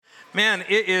Man,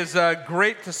 it is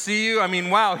great to see you. I mean,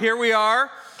 wow, here we are,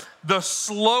 the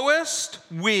slowest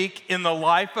week in the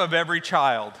life of every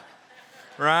child,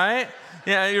 right?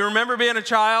 Yeah, you remember being a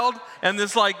child and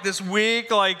this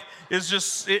week, is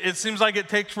just, it seems like it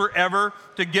takes forever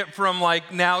to get from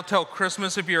now till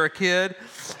Christmas if you're a kid.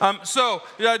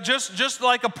 Just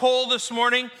like a poll this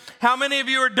morning, how many of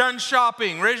you are done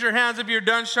shopping? Raise your hands if you're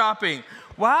done shopping.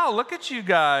 Wow, look at you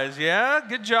guys. Yeah,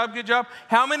 good job, good job.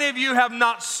 How many of you have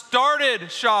not started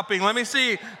shopping? Let me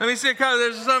see.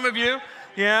 There's some of you.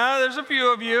 Yeah, there's a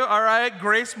few of you. All right,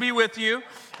 grace be with you.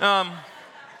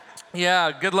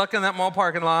 Yeah, good luck in that mall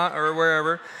parking lot or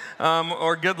wherever.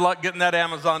 Or good luck getting that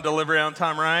Amazon delivery on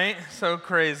time, right? So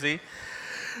crazy.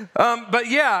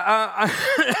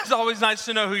 It's always nice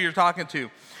to know who you're talking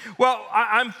to. Well,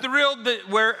 I'm thrilled that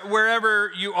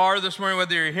wherever you are this morning,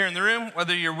 whether you're here in the room,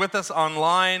 whether you're with us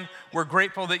online, we're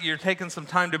grateful that you're taking some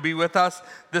time to be with us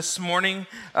this morning.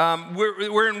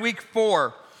 We're in week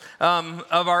 4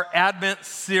 of our Advent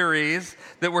series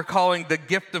that we're calling The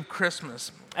Gift of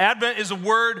Christmas. Advent is a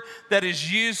word that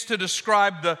is used to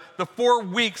describe the 4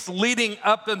 weeks leading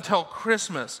up until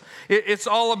Christmas. It's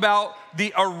all about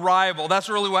the arrival. That's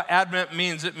really what Advent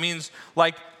means. It means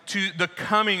to the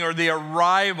coming or the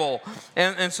arrival.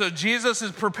 And so Jesus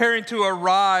is preparing to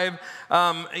arrive.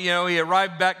 He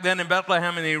arrived back then in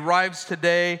Bethlehem and he arrives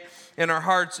today in our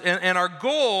hearts. And our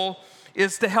goal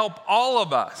is to help all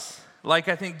of us, like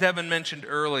I think Devin mentioned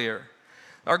earlier.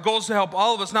 Our goal is to help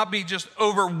all of us not be just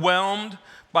overwhelmed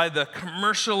by the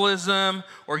commercialism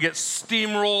or get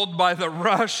steamrolled by the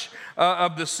rush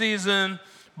of the season,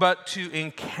 but to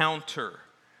encounter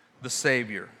the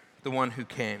Savior, the one who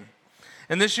came.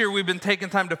 And this year we've been taking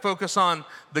time to focus on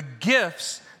the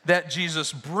gifts that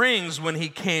Jesus brings when he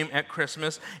came at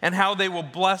Christmas and how they will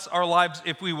bless our lives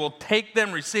if we will take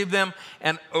them, receive them,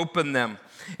 and open them.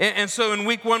 And so in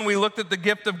week 1, we looked at the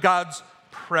gift of God's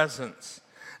presence.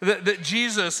 That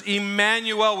Jesus,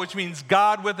 Emmanuel, which means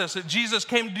God with us, that Jesus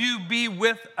came to be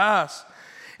with us.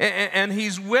 And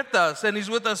he's with us, and he's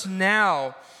with us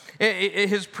now.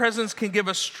 His presence can give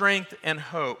us strength and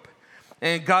hope.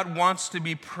 And God wants to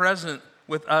be present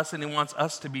with us, and he wants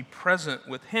us to be present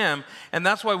with him. And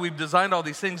that's why we've designed all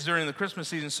these things during the Christmas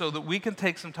season, so that we can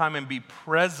take some time and be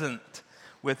present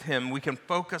with him. We can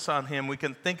focus on him. We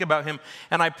can think about him.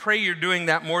 And I pray you're doing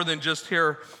that more than just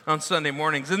here on Sunday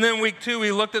mornings. And then week 2,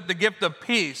 we looked at the gift of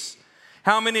peace.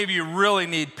 How many of you really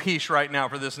need peace right now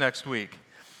for this next week?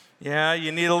 Yeah,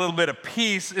 you need a little bit of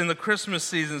peace in the Christmas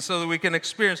season so that we can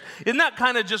experience. Isn't that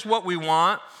kind of just what we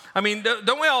want? I mean,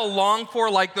 don't we all long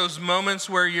for those moments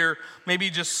where you're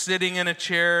maybe just sitting in a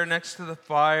chair next to the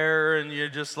fire and you're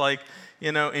just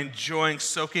enjoying,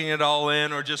 soaking it all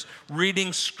in, or just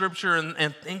reading scripture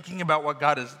and thinking about what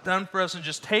God has done for us and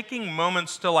just taking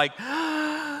moments to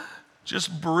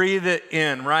just breathe it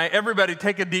in, right? Everybody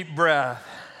take a deep breath.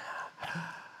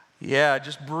 Yeah,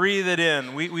 just breathe it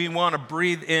in. We want to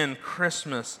breathe in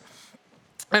Christmas.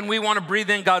 And we want to breathe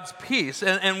in God's peace.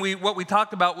 And what we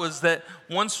talked about was that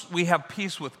once we have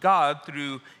peace with God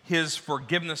through his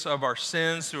forgiveness of our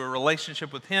sins, through a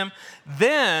relationship with him,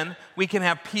 then we can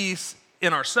have peace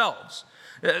in ourselves.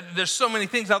 There's so many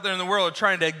things out there in the world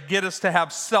trying to get us to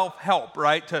have self-help,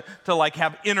 right? To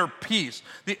have inner peace.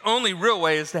 The only real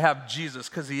way is to have Jesus,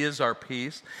 because he is our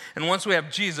peace. And once we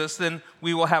have Jesus, then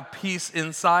we will have peace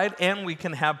inside and we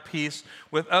can have peace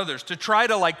with others. To try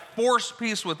to force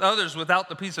peace with others without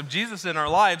the peace of Jesus in our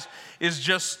lives is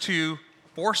just to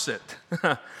force it.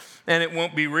 And it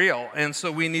won't be real. And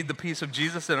so we need the peace of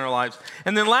Jesus in our lives.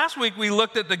 And then last week we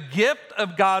looked at the gift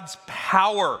of God's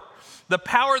power. The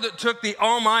power that took the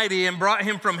Almighty and brought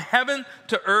him from heaven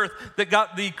to earth, that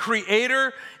got the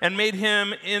Creator and made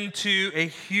him into a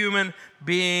human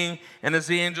being. And as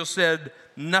the angel said,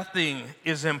 nothing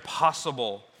is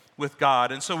impossible with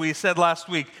God. And so we said last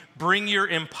week, bring your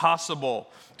impossible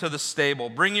to the stable.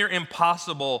 Bring your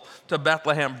impossible to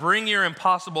Bethlehem. Bring your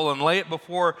impossible and lay it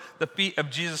before the feet of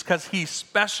Jesus, because he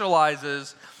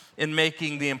specializes in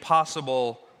making the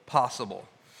impossible possible.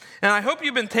 And I hope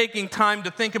you've been taking time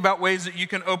to think about ways that you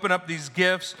can open up these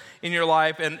gifts in your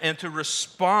life and to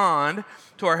respond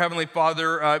to our Heavenly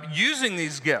Father using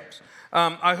these gifts.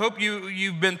 I hope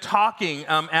you've been talking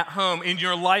at home in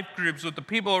your life groups with the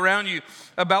people around you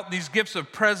about these gifts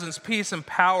of presence, peace, and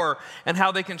power, and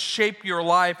how they can shape your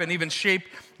life and even shape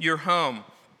your home.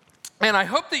 And I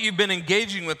hope that you've been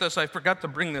engaging with us. I forgot to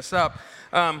bring this up.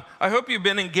 I hope you've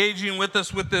been engaging with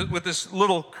us with this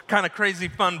little kind of crazy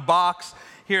fun box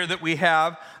here that we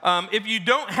have. If you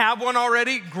don't have one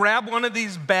already, grab one of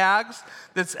these bags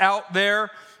that's out there.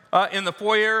 in the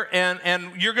foyer,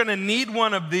 and you're going to need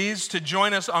one of these to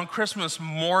join us on Christmas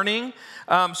morning.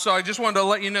 So I just wanted to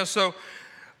let you know. So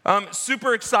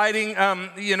super exciting.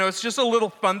 It's just a little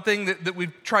fun thing that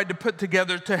we've tried to put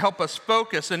together to help us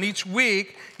focus. And each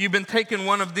week, you've been taking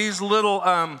one of these little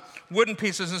wooden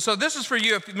pieces. And so this is for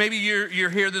you. If maybe you're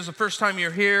here, this is the first time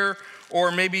you're here,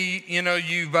 or maybe,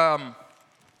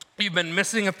 you've been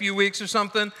missing a few weeks or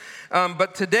something.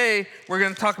 But today, we're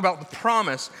going to talk about the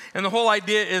promise. And the whole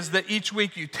idea is that each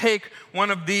week you take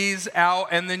one of these out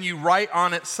and then you write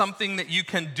on it something that you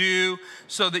can do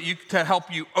so that to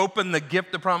help you open the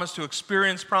gift of promise, to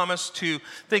experience promise, to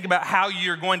think about how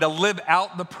you're going to live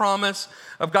out the promise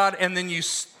of God, and then you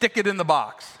stick it in the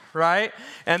box, right?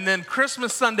 And then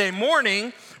Christmas Sunday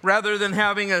morning, rather than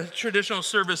having a traditional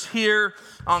service here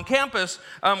on campus,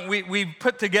 we've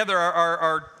put together,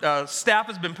 our staff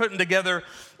has been putting together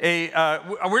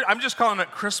I'm just calling it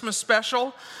Christmas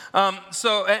special.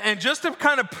 And just to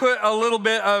kind of put a little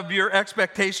bit of your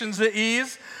expectations at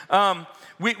ease,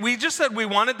 we just said we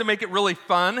wanted to make it really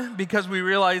fun because we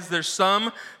realize there's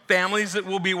some families that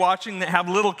will be watching that have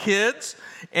little kids,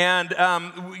 and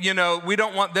we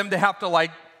don't want them to have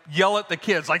to yell at the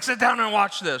kids, sit down and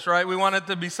watch this, right? We want it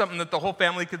to be something that the whole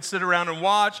family could sit around and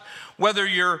watch, whether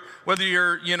you're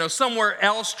somewhere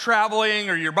else traveling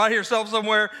or you're by yourself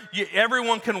somewhere,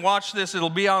 everyone can watch this. It'll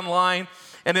be online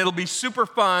and it'll be super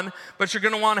fun, but you're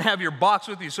going to want to have your box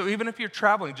with you. So even if you're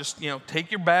traveling, just, take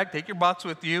your bag, take your box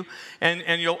with you, and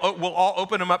we'll all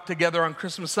open them up together on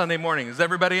Christmas Sunday morning. Is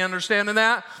everybody understanding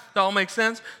that? That all makes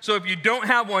sense? So if you don't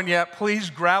have one yet,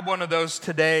 please grab one of those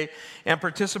today and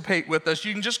participate with us.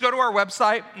 You can just go to our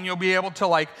website and you'll be able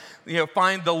to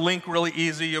find the link really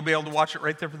easy. You'll be able to watch it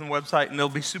right there from the website, and it'll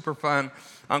be super fun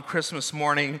on Christmas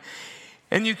morning.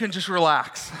 And you can just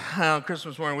relax on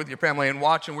Christmas morning with your family and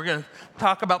watch. And we're going to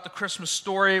talk about the Christmas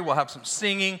story. We'll have some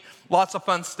singing, lots of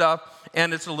fun stuff,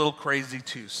 and it's a little crazy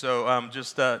too. So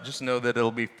just know that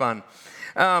it'll be fun.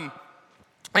 And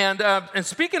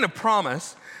speaking of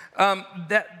promise,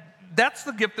 that's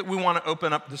the gift that we want to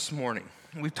open up this morning.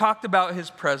 We've talked about His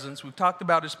presence. We've talked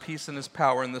about His peace and His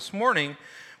power. And this morning,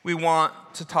 we want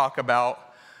to talk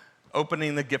about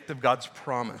opening the gift of God's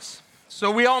promise.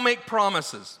 So we all make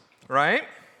promises, right?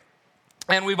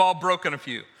 And we've all broken a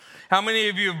few. How many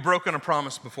of you have broken a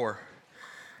promise before?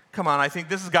 Come on, I think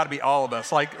this has got to be all of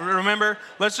us. Remember,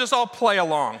 let's just all play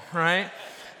along, right?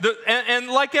 And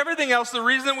like everything else, the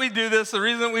reason we do this, the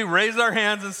reason we raise our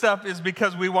hands and stuff is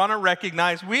because we want to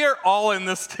recognize we are all in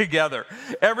this together.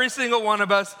 Every single one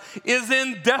of us is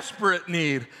in desperate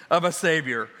need of a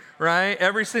Savior, right?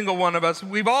 Every single one of us.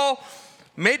 We've all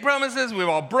made promises, we've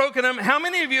all broken them. How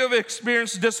many of you have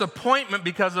experienced disappointment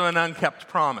because of an unkept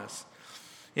promise?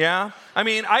 Yeah? I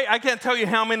mean, I can't tell you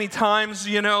how many times,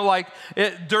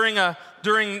 during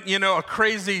a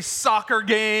crazy soccer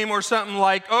game or something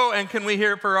and can we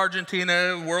hear it for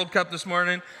Argentina World Cup this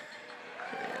morning?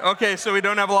 Okay, so we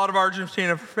don't have a lot of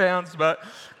Argentina fans, but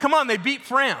come on, they beat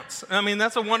France. I mean,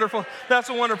 that's a wonderful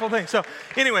thing. So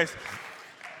anyways,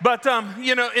 but, in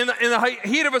the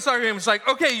heat of a soccer game, it's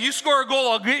okay, you score a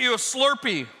goal, I'll get you a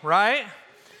Slurpee, right?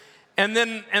 And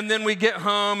then we get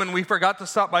home and we forgot to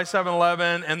stop by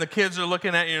 7-Eleven and the kids are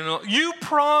looking at you and you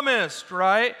promised,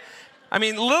 right? I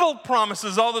mean, little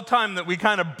promises all the time that we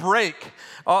kind of break,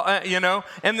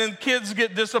 and then kids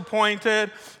get disappointed.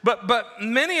 But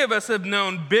many of us have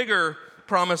known bigger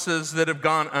promises that have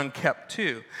gone unkept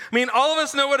too. I mean, all of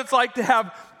us know what it's like to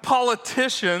have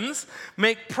politicians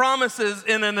make promises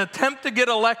in an attempt to get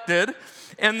elected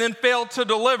and then fail to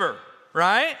deliver,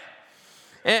 right?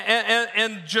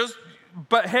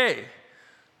 But hey,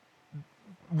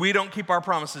 we don't keep our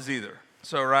promises either.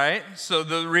 So, right? So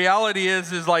the reality is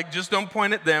just don't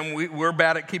point at them. We're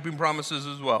bad at keeping promises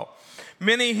as well.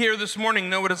 Many here this morning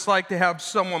know what it's like to have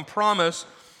someone promise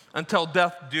until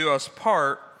death do us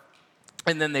part,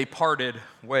 and then they parted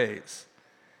ways.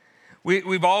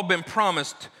 We've all been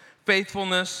promised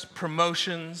faithfulness,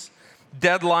 promotions,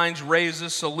 deadlines,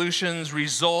 raises, solutions,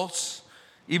 results,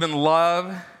 even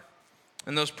love,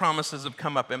 and those promises have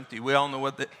come up empty. We all know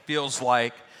what it feels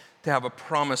like to have a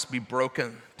promise be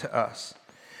broken to us.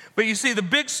 But you see, the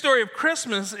big story of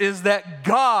Christmas is that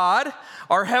God,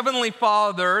 our Heavenly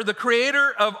Father, the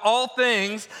creator of all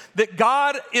things, that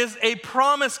God is a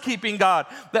promise-keeping God,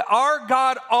 that our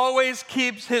God always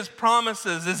keeps His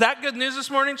promises. Is that good news this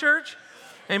morning, church?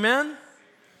 Amen?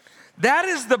 That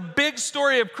is the big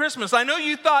story of Christmas. I know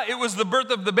you thought it was the birth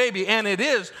of the baby, and it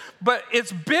is, but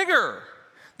it's bigger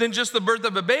than just the birth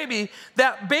of a baby.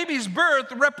 That baby's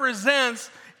birth represents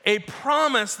a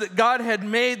promise that God had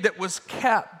made that was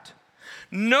kept.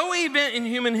 No event in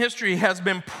human history has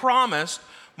been promised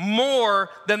more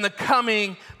than the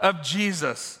coming of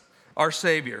Jesus, our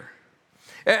Savior.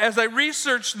 As I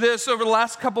researched this over the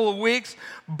last couple of weeks,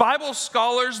 Bible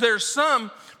scholars,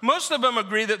 most of them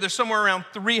agree that there's somewhere around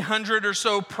 300 or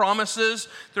so promises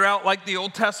throughout like the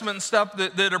Old Testament and stuff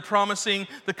that are promising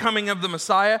the coming of the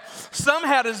Messiah. Some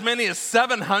had as many as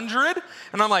 700,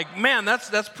 and I'm like, man,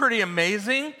 that's pretty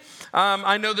amazing.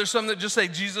 I know there's some that just say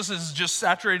Jesus is just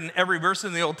saturated in every verse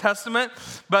in the Old Testament,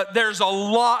 but there's a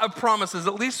lot of promises,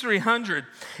 at least 300.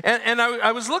 And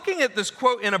I was looking at this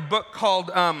quote in a book called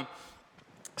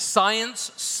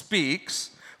Science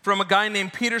Speaks, from a guy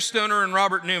named Peter Stoner and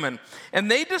Robert Newman.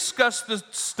 And they discussed the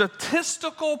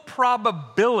statistical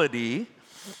probability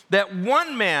that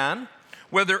one man,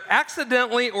 whether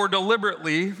accidentally or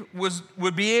deliberately,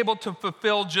 would be able to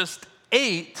fulfill just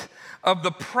 8 of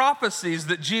the prophecies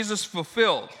that Jesus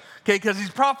fulfilled. Okay, because these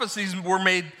prophecies were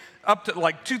made up to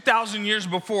like 2,000 years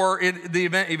before the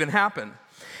event even happened.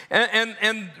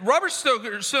 And Robert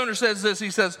Stoner says this, he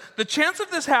says, the chance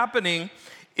of this happening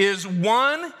is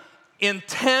 1 in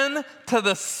 10 to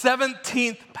the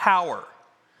 17th power.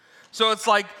 So it's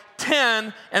like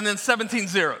 10 and then 17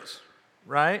 zeros,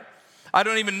 right? I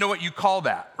don't even know what you call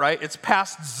that, right? It's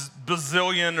past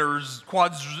bazillion or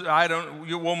quads,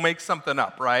 we'll make something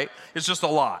up, right? It's just a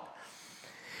lot.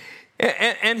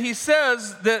 And he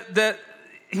says that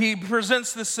he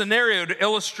presents this scenario to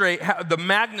illustrate the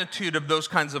magnitude of those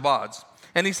kinds of odds.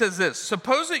 And he says this,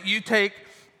 suppose that you take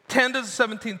 10 to the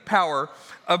 17th power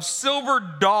of silver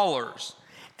dollars,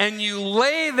 and you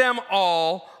lay them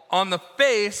all on the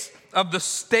face of the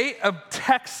state of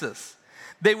Texas.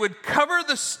 They would cover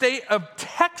the state of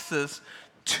Texas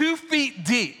 2 feet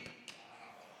deep.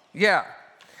 Yeah.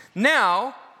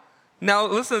 Now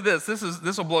listen to this.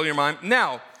 This will blow your mind.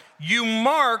 Now, you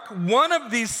mark one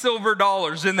of these silver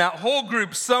dollars in that whole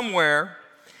group somewhere,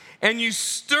 and you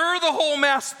stir the whole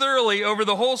mass thoroughly over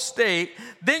the whole state,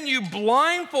 then you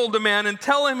blindfold a man and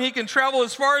tell him he can travel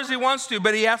as far as he wants to,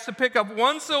 but he has to pick up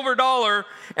one silver dollar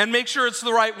and make sure it's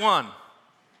the right one.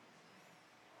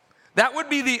 That would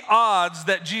be the odds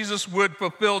that Jesus would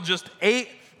fulfill just 8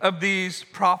 of these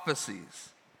prophecies.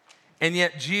 And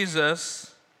yet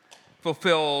Jesus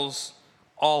fulfills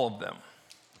all of them.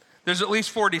 There's at least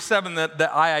 47 that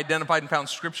I identified and found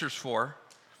scriptures for.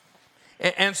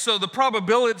 And so the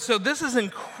probability, so this is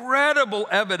incredible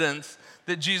evidence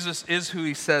that Jesus is who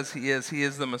he says he is. He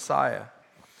is the Messiah.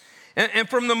 And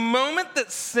from the moment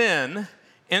that sin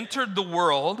entered the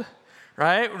world,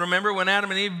 right? Remember when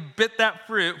Adam and Eve bit that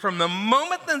fruit? From the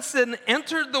moment that sin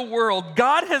entered the world,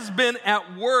 God has been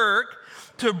at work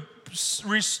to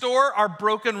restore our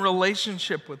broken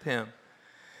relationship with him.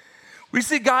 We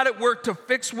see God at work to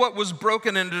fix what was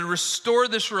broken and to restore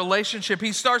this relationship.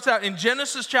 He starts out in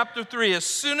Genesis chapter 3, as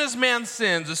soon as man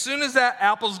sins, as soon as that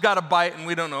apple's got a bite, and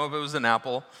we don't know if it was an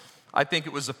apple. I think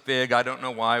it was a fig. I don't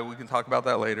know why. We can talk about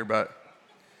that later. But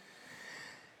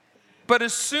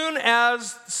as soon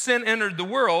as sin entered the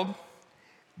world,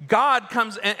 God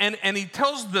comes and he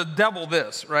tells the devil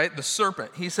this, right? The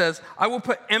serpent. He says, I will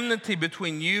put enmity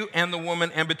between you and the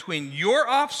woman and between your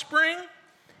offspring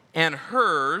and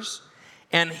hers,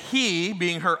 and he,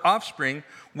 being her offspring,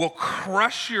 will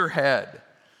crush your head,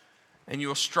 and you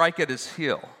will strike at his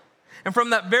heel. And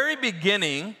from that very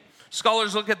beginning,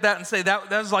 scholars look at that and say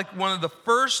that is like one of the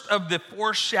first of the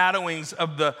foreshadowings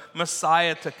of the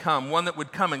Messiah to come, one that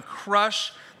would come and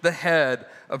crush the head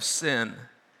of sin.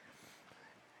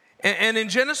 And in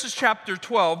Genesis chapter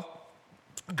 12,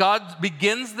 God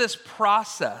begins this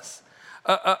process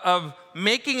of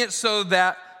making it so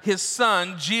that his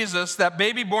son, Jesus, that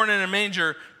baby born in a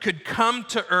manger, could come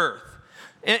to earth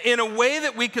in a way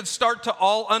that we could start to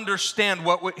all understand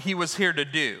what he was here to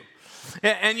do.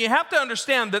 And you have to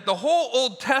understand that the whole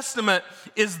Old Testament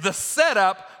is the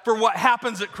setup for what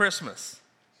happens at Christmas.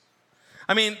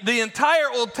 I mean, the entire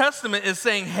Old Testament is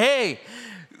saying, hey,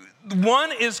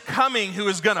 one is coming who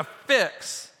is going to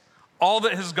fix all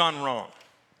that has gone wrong.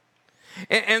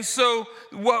 And so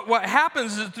what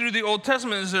happens through the Old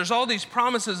Testament is there's all these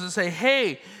promises that say,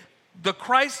 hey, the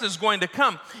Christ is going to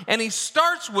come. And he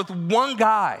starts with one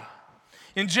guy.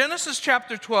 In Genesis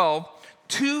chapter 12,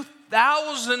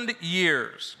 2,000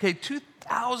 years,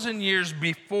 2,000 years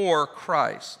before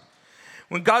Christ,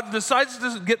 when God decides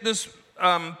to get this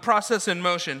process in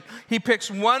motion, he picks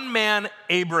one man,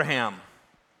 Abraham.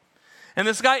 And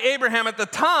this guy, Abraham, at the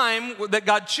time that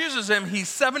God chooses him, he's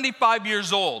 75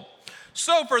 years old.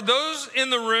 So for those in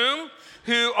the room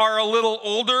who are a little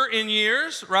older in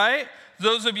years, right?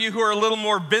 Those of you who are a little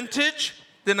more vintage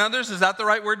than others, is that the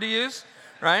right word to use?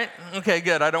 Right? Okay,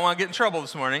 good. I don't want to get in trouble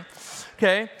this morning.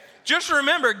 Okay. just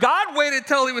remember, God waited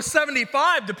till he was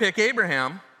 75 to pick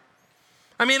Abraham.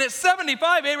 I mean, at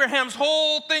 75, Abraham's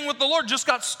whole thing with the Lord just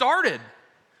got started.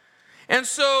 And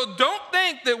so don't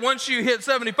think that once you hit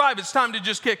 75, it's time to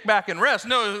just kick back and rest.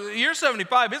 No, you're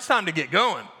 75, it's time to get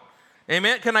going.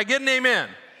 Amen? Can I get an amen?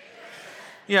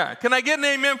 Yeah. Can I get an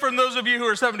amen from those of you who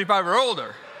are 75 or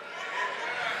older?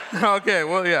 Okay,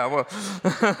 well, yeah, well.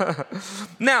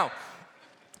 Now,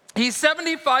 he's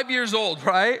 75 years old,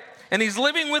 right? And he's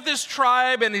living with his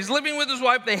tribe, and he's living with his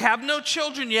wife. They have no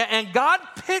children yet, and God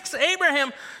picks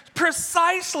Abraham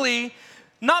precisely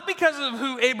not because of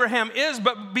who Abraham is,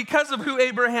 but because of who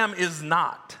Abraham is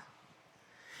not.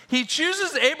 He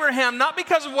chooses Abraham not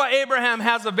because of what Abraham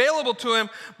has available to him,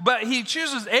 but he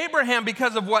chooses Abraham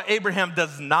because of what Abraham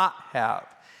does not have.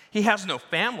 He has no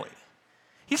family.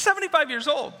 He's 75 years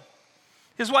old.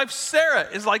 His wife Sarah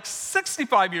is like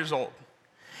 65 years old.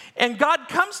 And God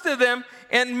comes to them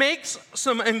and makes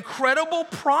some incredible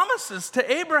promises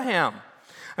to Abraham.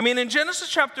 I mean, in Genesis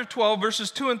chapter 12,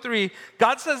 verses 2 and 3,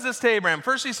 God says this to Abraham.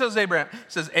 First he says,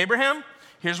 Abraham,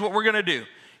 here's what we're going to do.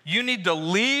 You need to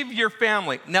leave your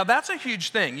family. Now, that's a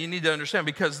huge thing you need to understand,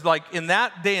 because like in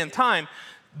that day and time,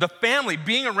 the family,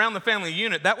 being around the family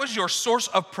unit, that was your source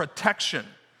of protection.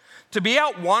 To be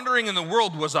out wandering in the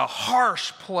world was a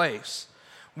harsh place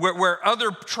where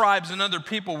other tribes and other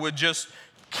people would just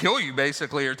kill you,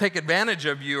 basically, or take advantage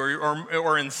of you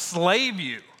or enslave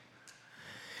you.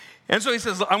 And so he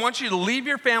says, I want you to leave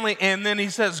your family, and then he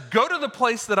says, go to the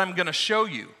place that I'm going to show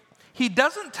you. He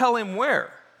doesn't tell him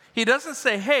where. He doesn't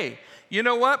say, hey, you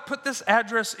know what? Put this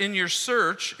address in your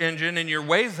search engine, in your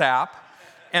Waze app,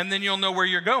 and then you'll know where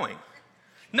you're going.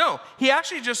 No, he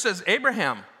actually just says,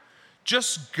 Abraham,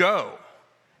 just go,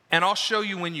 and I'll show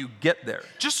you when you get there.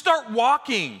 Just start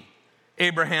walking,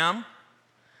 Abraham.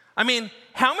 I mean,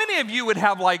 how many of you would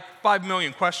have like 5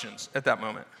 million questions at that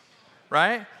moment?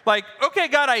 Right? Like, okay,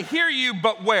 God, I hear you,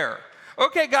 but where?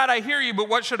 Okay, God, I hear you, but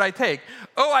what should I take?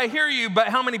 Oh, I hear you, but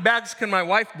how many bags can my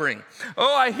wife bring?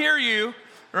 Oh, I hear you,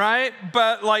 right?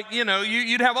 But like, you know,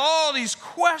 you'd have all these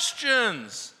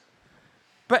questions.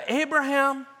 But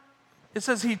Abraham, it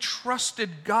says he trusted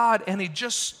God and he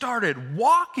just started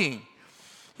walking.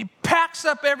 He packs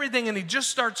up everything and he just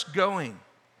starts going.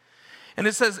 And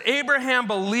it says Abraham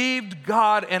believed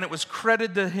God and it was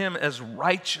credited to him as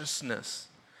righteousness.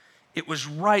 It was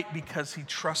right because he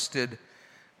trusted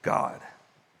God.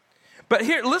 But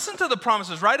here, listen to the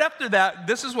promises. Right after that,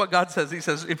 this is what God says. He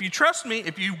says, if you trust me,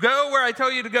 if you go where I tell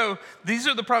you to go, these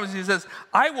are the promises. He says,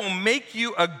 I will make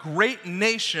you a great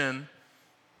nation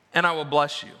and I will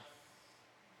bless you.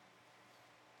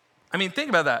 I mean, think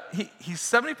about that. He's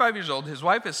 75 years old. His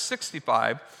wife is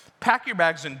 65. Pack your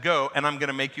bags and go, and I'm going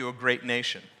to make you a great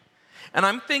nation. And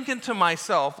I'm thinking to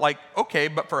myself, like, okay,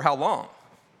 but for how long?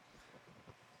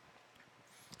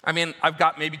 I mean, I've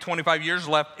got maybe 25 years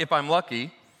left if I'm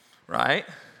lucky, right?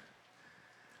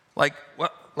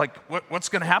 What's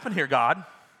going to happen here, God?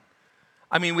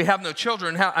 I mean, we have no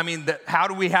children. How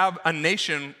do we have a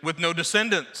nation with no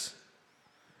descendants?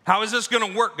 How is this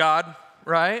going to work, God,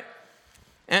 right?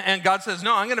 And God says,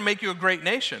 no, I'm going to make you a great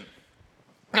nation.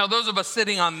 Now, those of us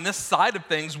sitting on this side of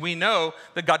things, we know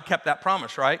that God kept that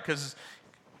promise, right? Because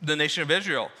the nation of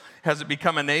Israel, has it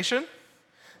become a nation?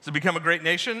 Has it become a great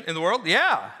nation in the world?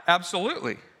 Yeah,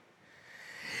 absolutely.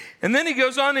 And then he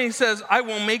goes on and he says, I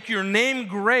will make your name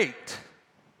great.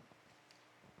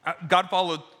 God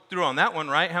followed through on that one,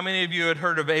 right? How many of you had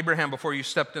heard of Abraham before you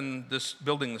stepped in this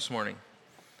building this morning?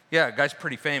 Yeah, guy's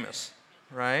pretty famous,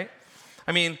 right?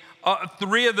 I mean,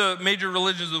 3 of the major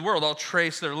religions of the world all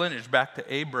trace their lineage back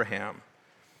to Abraham.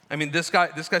 I mean, this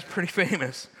guy's pretty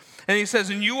famous. And he says,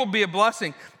 and you will be a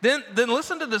blessing. Then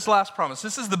listen to this last promise.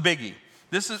 This is the biggie.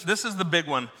 This is the big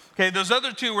one. Okay, those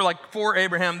other 2 were like for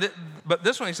Abraham, but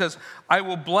this one he says, I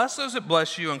will bless those that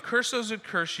bless you and curse those that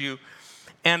curse you,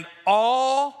 and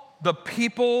all the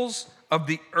peoples of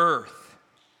the earth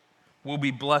will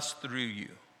be blessed through you.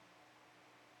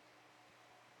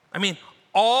 I mean,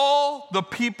 all the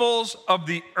peoples of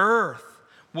the earth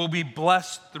will be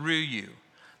blessed through you.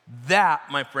 That,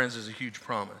 my friends, is a huge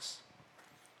promise.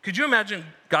 Could you imagine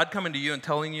God coming to you and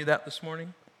telling you that this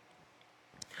morning?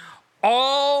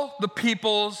 All the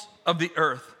peoples of the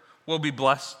earth will be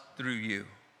blessed through you.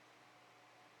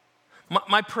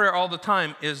 My prayer all the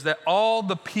time is that all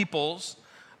the peoples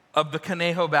of the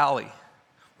Conejo Valley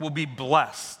will be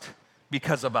blessed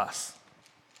because of us.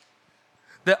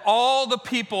 That all the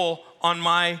people on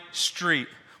my street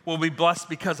will be blessed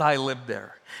because I live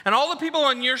there. And all the people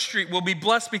on your street will be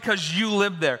blessed because you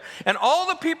live there. And all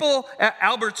the people at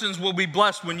Albertsons will be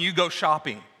blessed when you go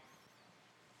shopping.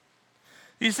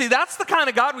 You see, that's the kind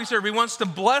of God we serve. He wants to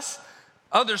bless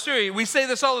others through you. We say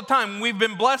this all the time. We've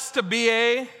been blessed to be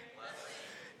a...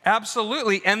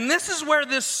 Absolutely. And this is where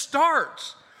this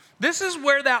starts. This is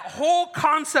where that whole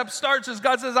concept starts, as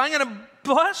God says, I'm going to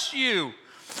bless you.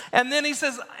 And then he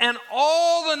says, and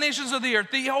all the nations of the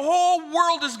earth, the whole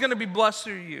world is going to be blessed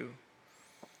through you.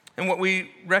 And what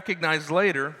we recognize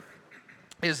later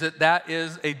is that that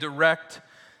is a direct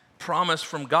promise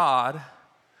from God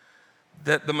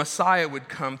that the Messiah would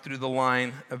come through the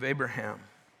line of Abraham.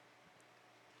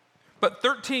 But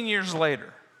 13 years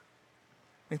later,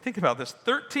 I mean, think about this,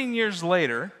 13 years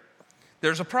later,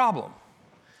 there's a problem.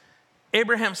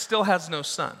 Abraham still has no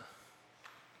son.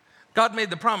 God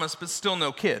made the promise, but still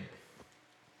no kid.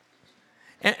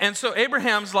 And so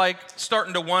Abraham's like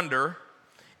starting to wonder,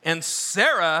 and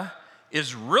Sarah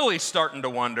is really starting to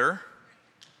wonder.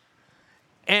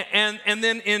 And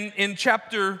then in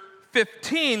chapter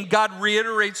 15, God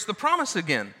reiterates the promise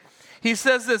again. He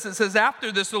says this, it says,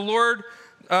 after this, the Lord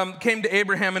came to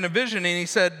Abraham in a vision, and he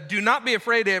said, do not be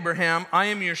afraid, Abraham. I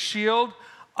am your shield.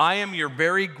 I am your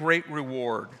very great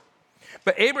reward.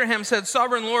 But Abraham said,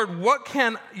 Sovereign Lord, what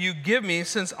can you give me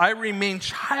since I remain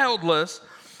childless?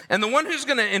 And the one who's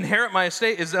going to inherit my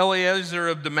estate is Eliezer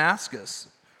of Damascus.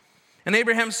 And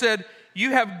Abraham said,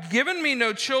 you have given me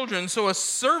no children, so a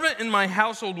servant in my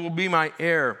household will be my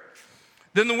heir.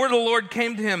 Then the word of the Lord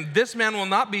came to him, this man will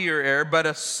not be your heir, but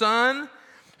a son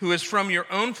who is from your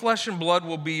own flesh and blood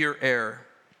will be your heir.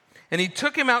 And he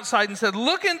took him outside and said,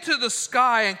 look into the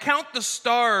sky and count the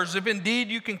stars, if indeed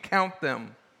you can count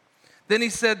them. Then he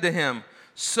said to him,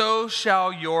 so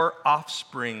shall your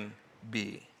offspring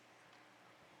be.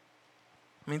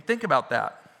 I mean, think about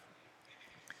that.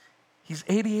 He's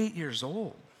 88 years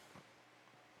old.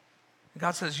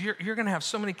 God says, you're going to have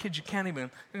so many kids you can't even,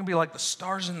 they're going to be like the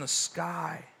stars in the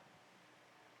sky.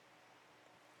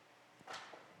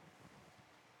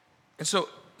 And so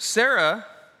Sarah,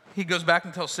 he goes back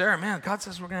and tells Sarah, man, God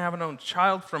says we're going to have an own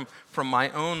child from my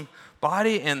own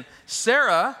body. And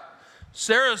Sarah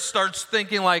starts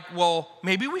thinking like, well,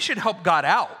 maybe we should help God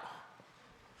out.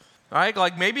 Right?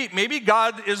 Like maybe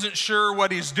God isn't sure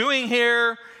what he's doing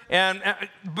here. And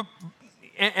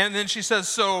then she says,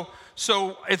 so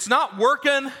it's not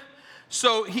working.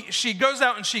 So she goes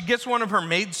out and she gets one of her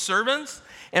maidservants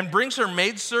and brings her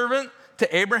maidservant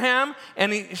to Abraham.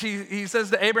 And he says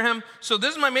to Abraham, so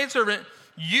this is my maidservant.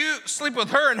 You sleep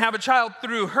with her and have a child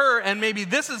through her, and maybe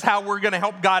this is how we're going to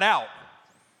help God out.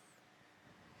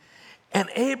 And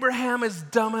Abraham is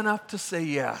dumb enough to say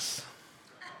yes.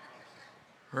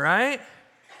 Right?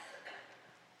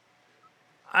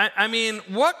 I mean,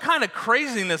 what kind of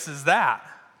craziness is that?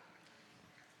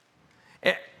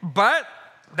 But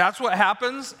that's what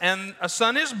happens, and a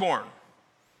son is born.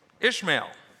 Ishmael.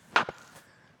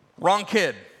 Wrong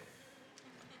kid.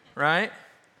 Right?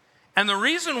 And the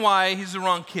reason why he's the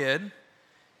wrong kid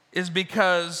is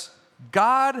because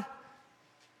God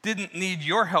didn't need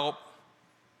your help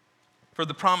for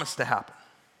the promise to happen.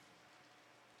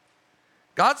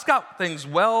 God's got things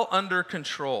well under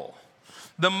control.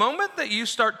 The moment that you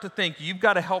start to think you've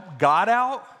got to help God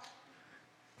out,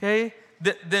 okay,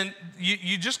 then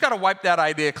you just got to wipe that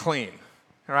idea clean,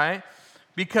 right?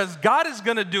 Because God is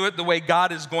going to do it the way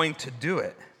God is going to do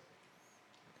it.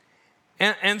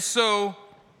 And so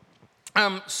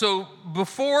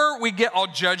before we get all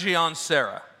judgy on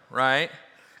Sarah, right?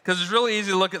 Because it's really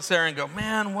easy to look at Sarah and go,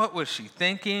 man, what was she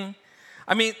thinking?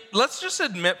 I mean, let's just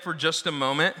admit for just a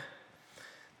moment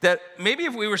that maybe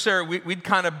if we were Sarah, we'd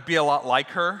kind of be a lot like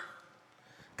her.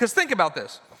 Because think about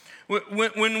this.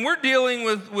 When we're dealing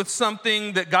with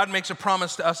something that God makes a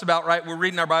promise to us about, right? We're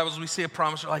reading our Bibles, we see a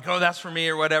promise, we're like, oh, that's for me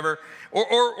or whatever.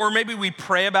 Or maybe we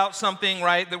pray about something,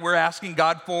 right, that we're asking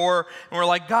God for. And we're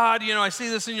like, God, I see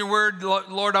this in your word.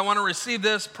 Lord, I want to receive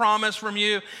this promise from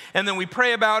you. And then we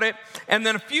pray about it. And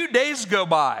then a few days go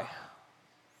by.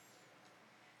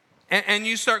 And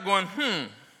you start going,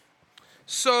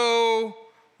 so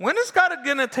when is God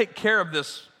going to take care of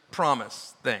this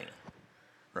promise thing,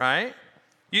 right?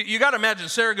 You got to imagine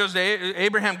Sarah goes to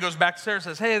Abraham, goes back to Sarah and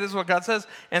says, hey, this is what God says.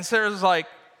 And Sarah's like,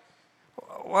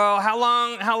 well, how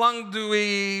long do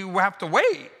we have to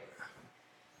wait?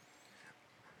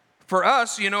 For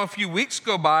us, a few weeks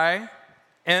go by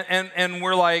and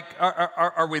we're like,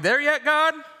 are we there yet,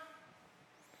 God?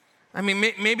 I mean,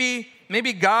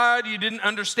 maybe God, you didn't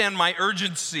understand my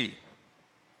urgency.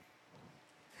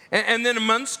 And then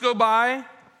months go by,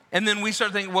 and then we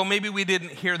start thinking, well, maybe we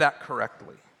didn't hear that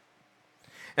correctly.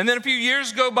 And then a few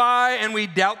years go by, and we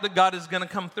doubt that God is going to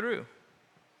come through.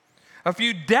 A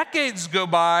few decades go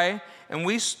by, and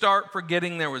we start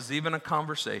forgetting there was even a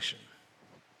conversation.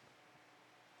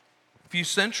 few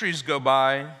centuries go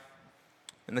by,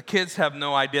 and the kids have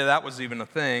no idea that was even a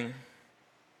thing.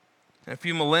 And a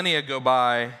few millennia go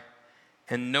by,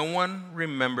 and no one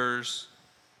remembers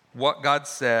what God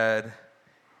said,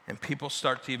 and people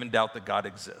start to even doubt that God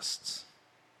exists.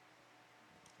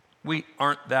 We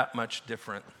aren't that much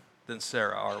different than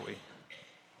Sarah, are we?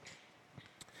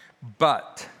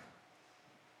 But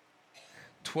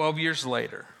 12 years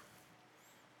later,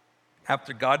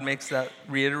 after God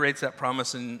reiterates that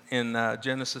promise in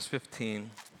Genesis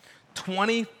 15,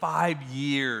 25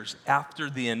 years after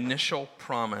the initial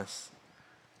promise,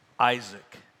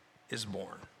 Isaac is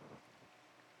born.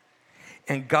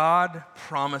 And God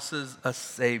promises a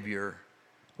Savior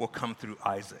will come through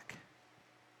Isaac.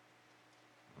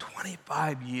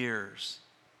 25 years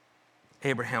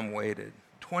Abraham waited.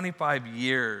 25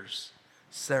 years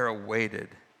Sarah waited.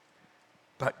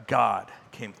 But God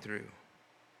came through.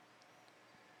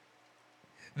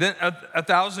 Then a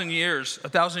thousand years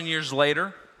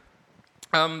later,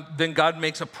 then God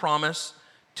makes a promise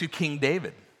to King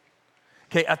David.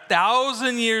 Okay,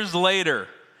 1,000 years later,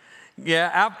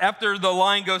 after the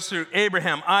line goes through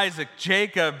Abraham, Isaac,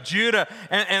 Jacob, Judah,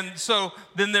 and so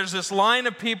then there's this line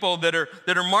of people that are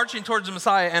marching towards the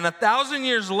Messiah, and 1,000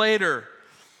 years later,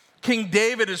 King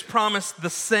David is promised the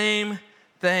same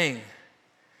thing.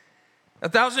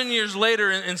 1,000 years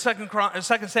later, in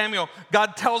 2 Samuel,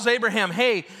 God tells Abraham,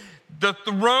 hey, the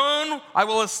throne, I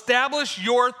will establish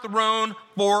your throne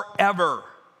forever.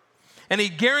 And he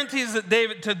guarantees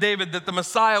to David that the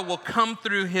Messiah will come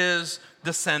through his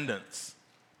descendants.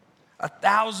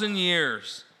 1,000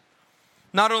 years.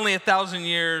 Not only 1,000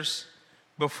 years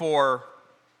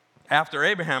after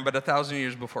Abraham, but 1,000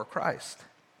 years before Christ.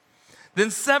 Then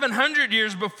 700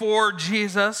 years before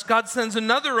Jesus, God sends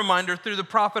another reminder through the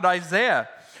prophet Isaiah.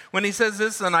 When he says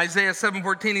this in Isaiah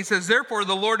 7:14, he says, therefore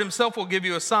the Lord himself will give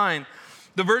you a sign.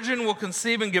 The virgin will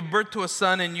conceive and give birth to a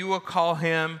son, and you will call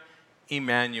him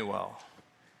Emmanuel.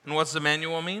 And what's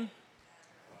Emmanuel mean?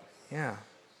 Yeah.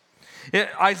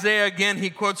 Isaiah, again, he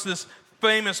quotes this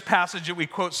famous passage that we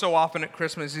quote so often at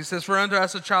Christmas. He says, for unto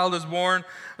us a child is born,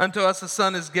 unto us a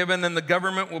son is given, and the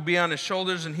government will be on his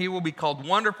shoulders, and he will be called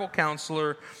Wonderful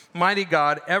Counselor, Mighty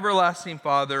God, Everlasting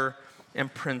Father,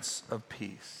 and Prince of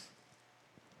Peace.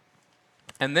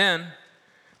 And then,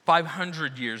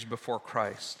 500 years before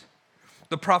Christ,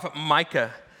 the prophet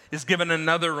Micah is given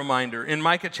another reminder. In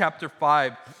Micah chapter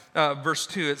 5, verse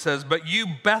 2, it says, but you,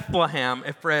 Bethlehem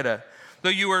Ephratah, though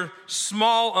you are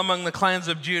small among the clans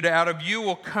of Judah, out of you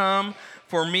will come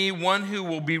for me one who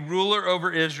will be ruler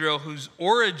over Israel, whose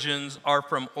origins are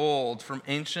from old, from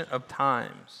ancient of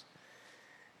times.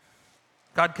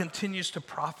 God continues to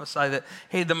prophesy that,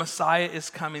 hey, the Messiah is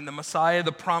coming. The Messiah,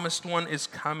 the promised one, is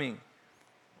coming.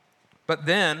 But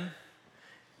then,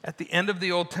 at the end of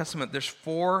the Old Testament, there's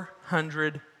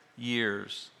 400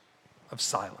 years of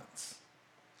silence.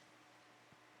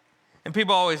 And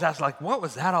people always ask, like, what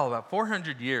was that all about?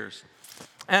 400 years.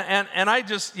 And I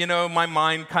just, my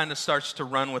mind kind of starts to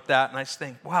run with that. And I just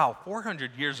think, wow,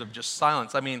 400 years of just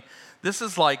silence. I mean, this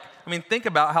is think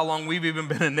about how long we've even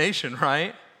been a nation,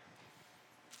 right?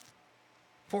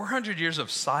 400 years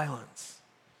of silence.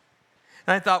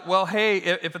 And I thought, well, hey,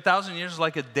 if 1,000 years is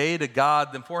like a day to God,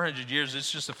 then 400 years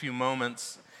is just a few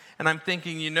moments. And I'm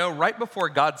thinking, right before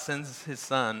God sends his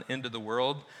son into the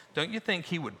world, don't you think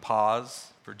he would pause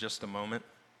for just a moment?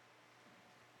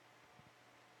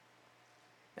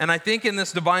 And I think in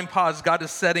this divine pause, God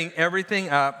is setting everything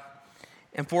up.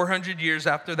 And 400 years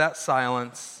after that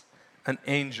silence, an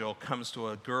angel comes to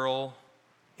a girl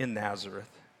in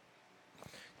Nazareth.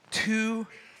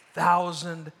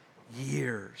 2,000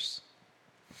 years.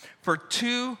 For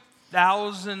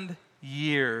 2,000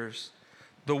 years,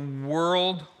 the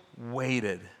world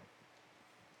waited.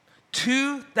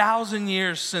 2,000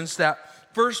 years since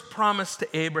that first promise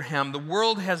to Abraham, the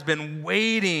world has been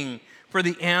waiting for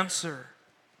the answer.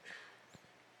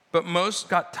 But most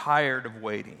got tired of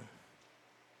waiting.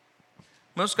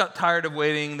 Most got tired of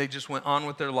waiting. They just went on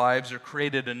with their lives or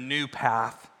created a new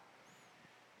path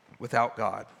without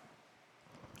God.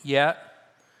 Yet,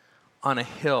 on a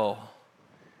hill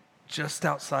just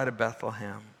outside of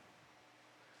Bethlehem,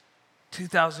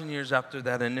 2,000 years after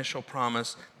that initial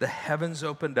promise, the heavens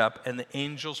opened up and the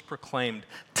angels proclaimed,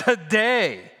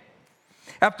 today,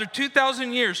 after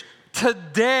 2,000 years,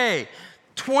 today,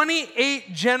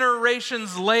 28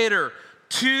 generations later,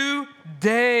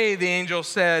 today, the angel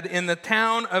said, in the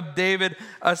town of David,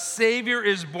 a Savior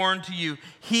is born to you.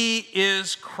 He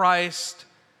is Christ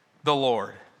the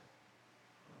Lord.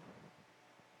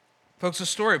 Folks, the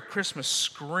story of Christmas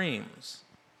screams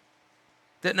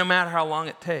that no matter how long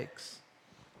it takes,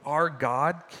 our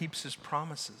God keeps his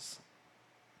promises.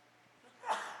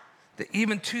 that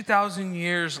even 2,000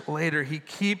 years later, he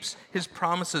keeps his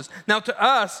promises. Now, to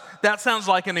us, that sounds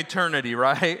like an eternity,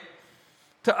 right?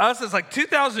 To us, it's like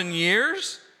 2,000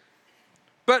 years,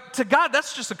 but to God,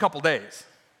 that's just a couple days.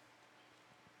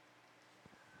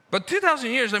 But 2,000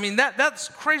 years, I mean, that's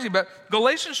crazy. But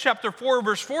Galatians chapter 4,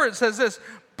 verse 4, it says this,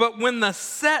 but when the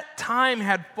set time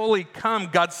had fully come,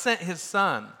 God sent his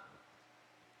son.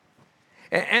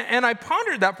 And I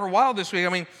pondered that for a while this week. I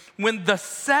mean, when the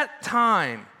set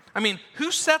time, I mean,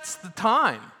 who sets the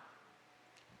time?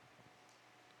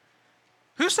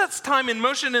 Who sets time in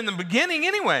motion in the beginning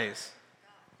anyways?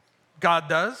 God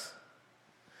does.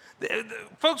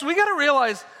 Folks, we got to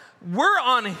realize we're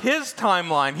on his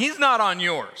timeline. He's not on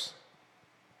yours.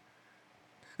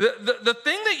 The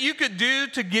thing that you could do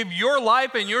to give your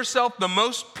life and yourself the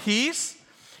most peace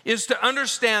is to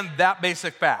understand that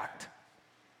basic fact.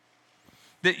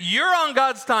 That you're on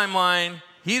God's timeline,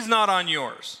 he's not on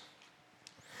yours.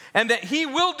 And that he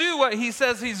will do what he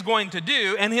says he's going to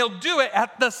do, and he'll do it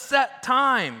at the set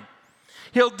time.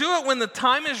 He'll do it when the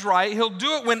time is right. He'll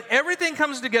do it when everything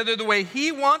comes together the way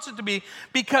he wants it to be,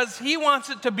 because he wants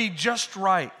it to be just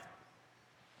right.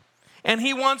 And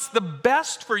he wants the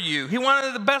best for you. He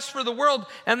wanted the best for the world,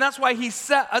 and that's why he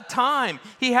set a time.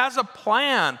 He has a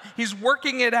plan. He's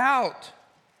working it out.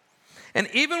 And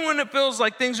even when it feels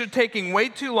like things are taking way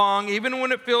too long, even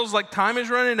when it feels like time is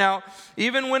running out,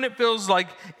 even when it feels like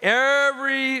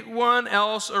everyone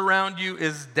else around you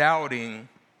is doubting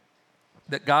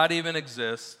that God even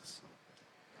exists,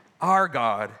 our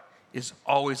God is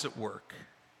always at work,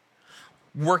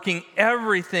 working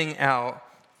everything out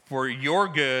for your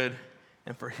good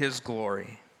and for his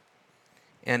glory.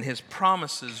 And his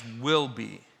promises will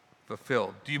be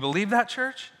fulfilled. Do you believe that,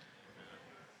 church?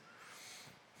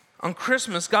 On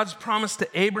Christmas, God's promise to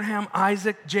Abraham,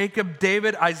 Isaac, Jacob,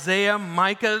 David, Isaiah,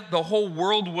 Micah, the whole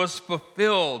world was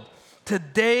fulfilled.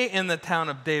 Today in the town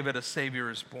of David, a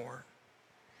Savior is born.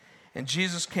 And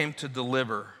Jesus came to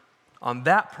deliver on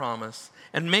that promise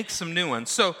and make some new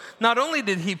ones. So not only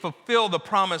did he fulfill the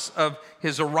promise of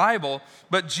his arrival,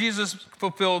 but Jesus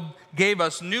gave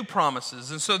us new promises.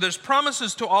 And so there's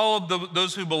promises to all of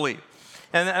those who believe.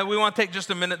 And we want to take just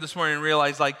a minute this morning and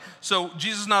realize, so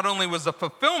Jesus not only was the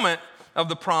fulfillment of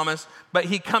the promise, but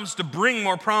he comes to bring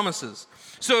more promises.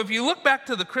 So if you look back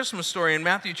to the Christmas story in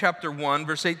Matthew chapter 1,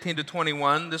 verse 18 to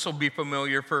 21, this will be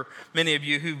familiar for many of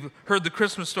you who've heard the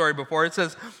Christmas story before. It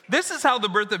says, this is how the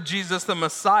birth of Jesus, the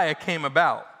Messiah, came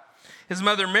about. His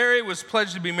mother Mary was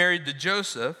pledged to be married to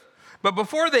Joseph, but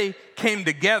before they came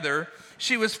together,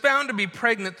 she was found to be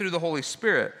pregnant through the Holy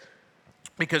Spirit.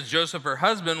 Because Joseph, her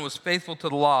husband, was faithful to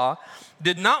the law,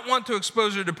 did not want to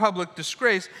expose her to public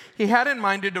disgrace, he had in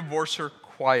mind to divorce her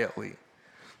quietly.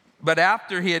 But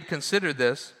after he had considered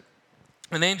this,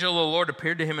 an angel of the Lord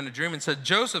appeared to him in a dream and said,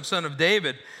 Joseph, son of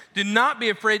David, do not be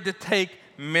afraid to take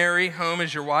Mary home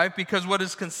as your wife, because what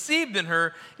is conceived in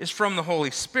her is from the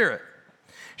Holy Spirit.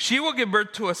 She will give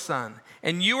birth to a son,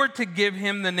 and you are to give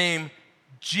him the name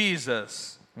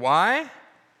Jesus. Why?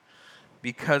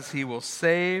 Because he will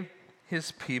save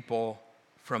his people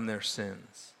from their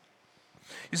sins.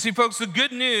 You see, folks, the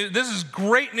good news, this is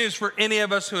great news for any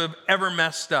of us who have ever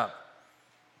messed up.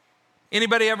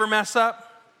 Anybody ever mess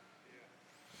up?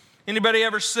 Anybody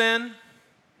ever sin?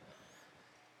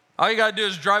 All you got to do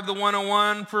is drive the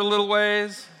 101 for a little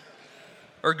ways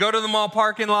or go to the mall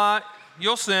parking lot.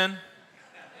 You'll sin,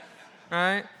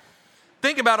 right?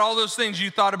 Think about all those things you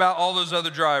thought about all those other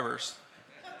drivers,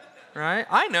 right?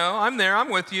 I know, I'm there, I'm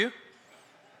with you,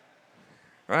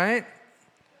 right?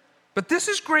 But this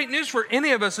is great news for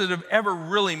any of us that have ever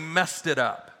really messed it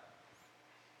up.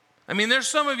 I mean, there's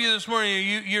some of you this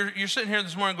morning, you're sitting here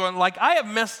this morning going, I have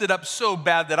messed it up so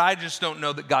bad that I just don't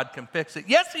know that God can fix it.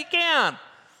 Yes, he can.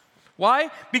 Why?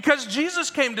 Because Jesus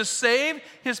came to save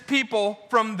his people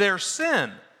from their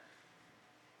sin.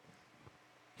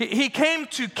 He came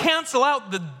to cancel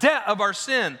out the debt of our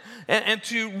sin and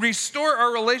to restore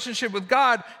our relationship with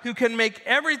God, who can make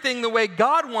everything the way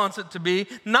God wants it to be,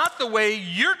 not the way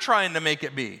you're trying to make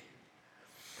it be.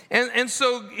 And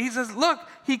so he says, look,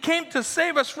 he came to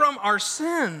save us from our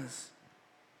sins.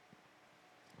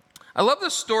 I love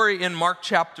this story in Mark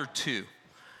chapter 2.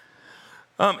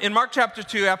 In Mark chapter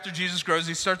 2, after Jesus grows,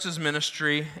 he starts his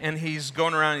ministry, and he's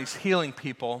going around and he's healing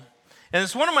people. And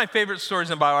it's one of my favorite stories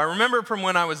in the Bible. I remember from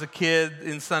when I was a kid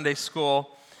in Sunday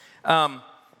school. And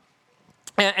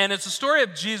it's a story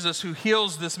of Jesus who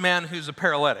heals this man who's a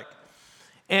paralytic.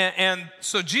 And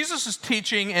so Jesus is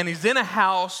teaching, and he's in a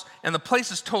house, and the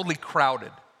place is totally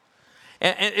crowded.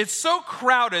 And it's so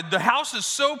crowded, the house is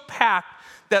so packed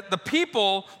that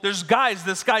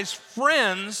this guy's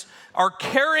friends are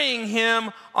carrying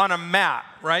him on a mat,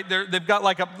 right? They've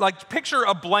got picture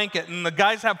a blanket, and the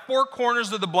guys have four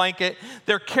corners of the blanket.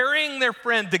 They're carrying their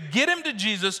friend to get him to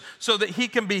Jesus so that he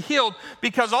can be healed,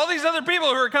 because all these other people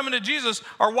who are coming to Jesus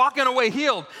are walking away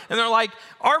healed. And they're like,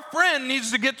 our friend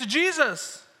needs to get to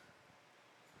Jesus.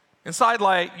 And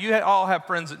Sidelight, you all have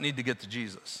friends that need to get to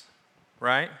Jesus,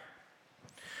 right?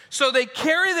 So they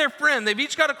carry their friend. They've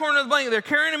each got a corner of the blanket. They're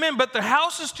carrying him in, but the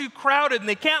house is too crowded and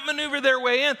they can't maneuver their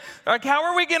way in. They're like, how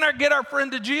are we going to get our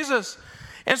friend to Jesus?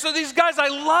 And so these guys, I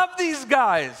love these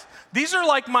guys. These are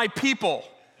like my people.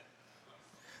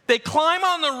 They climb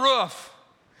on the roof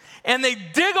and they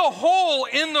dig a hole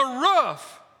in the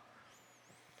roof.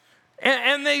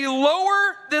 And they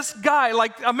lower this guy.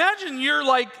 Like, imagine you're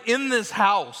like in this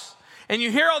house and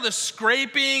you hear all this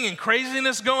scraping and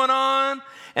craziness going on.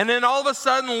 And then all of a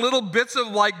sudden, little bits of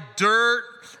like dirt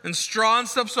and straw and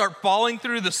stuff start falling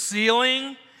through the ceiling.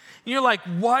 And you're like,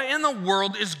 what in the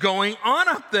world is going on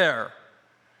up there?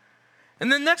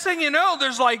 And then next thing you know,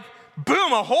 there's like,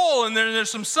 boom, a hole, and there's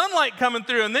some sunlight coming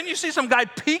through. And then you see some guy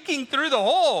peeking through the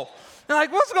hole. You're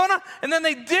like, what's going on? And then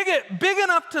they dig it big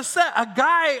enough to set a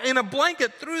guy in a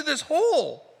blanket through this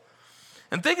hole.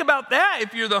 And think about that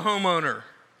if you're the homeowner.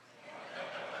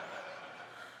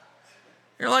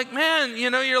 You're like, man,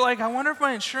 you're like, I wonder if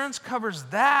my insurance covers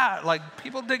that. Like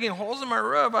people digging holes in my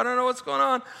roof. I don't know what's going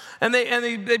on. And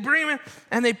they bring him in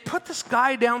and they put this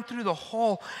guy down through the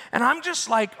hole. And I'm just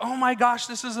like, oh my gosh,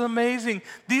 this is amazing.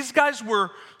 These guys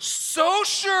were so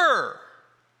sure.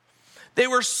 They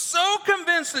were so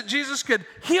convinced that Jesus could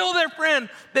heal their friend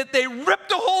that they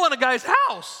ripped a hole in a guy's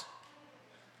house.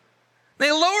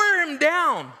 They lower him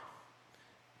down.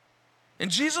 And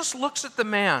Jesus looks at the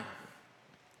man.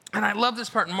 And I love this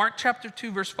part. In Mark chapter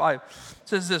 2, verse 5, it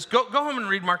says this. Go home and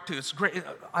read Mark 2. It's great.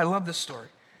 I love this story.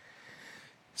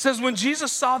 It says, when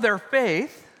Jesus saw their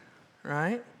faith,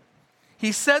 right,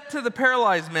 he said to the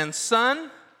paralyzed man,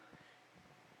 son,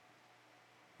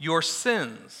 your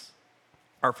sins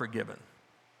are forgiven.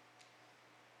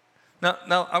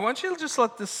 Now, I want you to just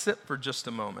let this sit for just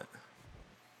a moment.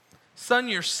 Son,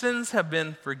 your sins have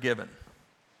been forgiven.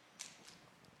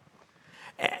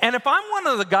 And if I'm one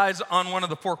of the guys on one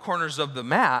of the four corners of the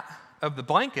mat, of the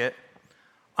blanket,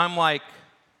 I'm like,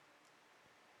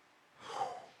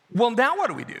 well, now what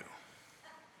do we do?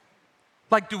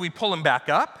 Like, do we pull him back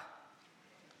up?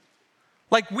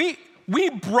 Like, we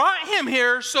brought him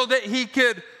here so that he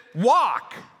could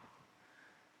walk.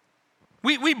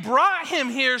 We brought him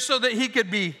here so that he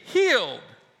could be healed.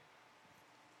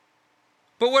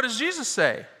 But what does Jesus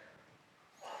say?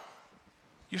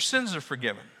 Your sins are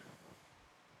forgiven.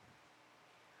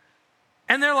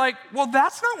 And they're like, well,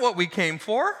 that's not what we came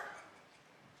for.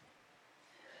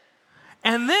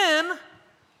 And then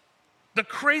the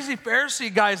crazy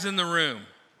Pharisee guys in the room,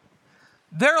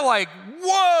 they're like,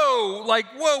 whoa,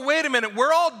 wait a minute.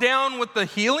 We're all down with the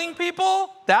healing people?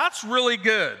 That's really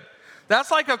good. That's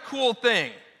like a cool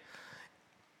thing.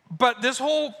 But this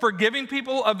whole forgiving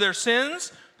people of their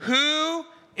sins, who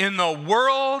in the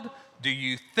world do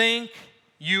you think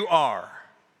you are?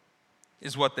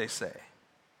 Is what they say.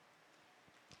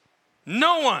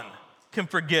 No one can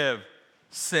forgive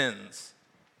sins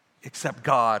except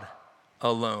God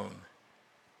alone.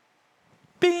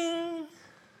 Bing!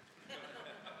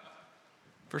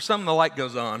 For some, the light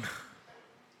goes on.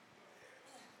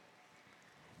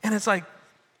 And it's like,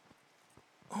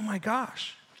 oh my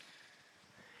gosh.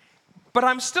 But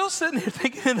I'm still sitting here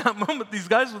thinking in that moment, these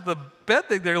guys with the bed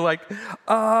thing, they're like,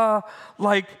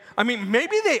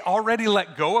 maybe they already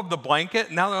let go of the blanket.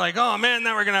 Now they're like, oh man,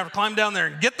 now we're going to have to climb down there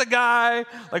and get the guy.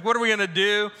 Like, what are we going to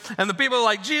do? And the people are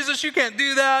like, Jesus, you can't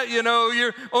do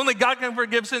that. Only God can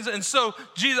forgive sins. And so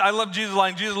Jesus, I love Jesus'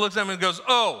 line. Jesus looks at him and goes,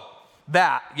 oh,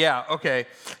 that, yeah, okay.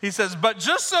 He says, but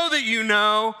just so that you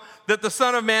know that the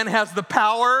Son of Man has the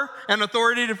power and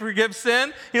authority to forgive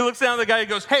sin, he looks down at the guy and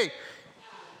goes, hey,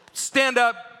 stand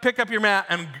up, pick up your mat,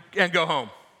 and go home.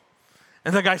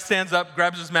 And the guy stands up,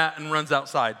 grabs his mat, and runs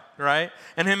outside, right?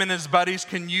 And him and his buddies,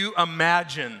 can you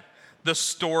imagine the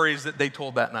stories that they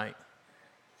told that night?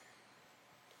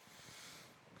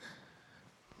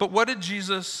 But what did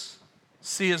Jesus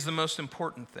see as the most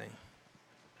important thing?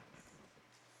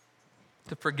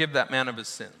 To forgive that man of his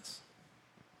sins.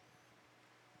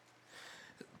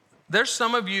 There's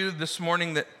some of you this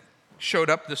morning that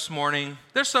showed up this morning.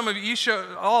 There's some of you,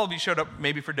 all of you showed up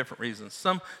maybe for different reasons.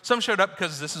 Some showed up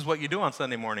because this is what you do on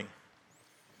Sunday morning.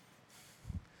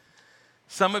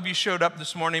 Some of you showed up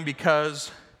this morning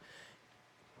because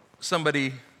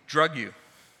somebody drug you.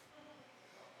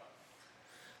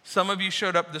 Some of you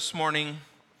showed up this morning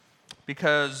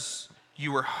because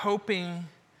you were hoping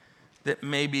that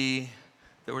maybe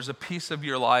there was a piece of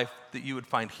your life that you would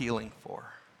find healing for.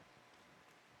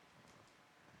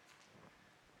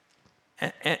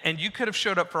 And you could have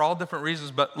showed up for all different reasons,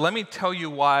 but let me tell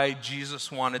you why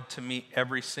Jesus wanted to meet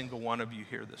every single one of you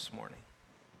here this morning.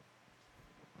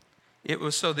 It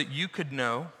was so that you could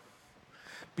know,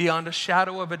 beyond a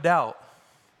shadow of a doubt,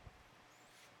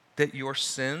 that your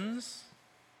sins,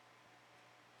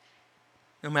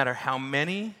 no matter how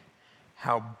many,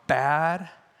 how bad,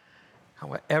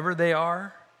 however they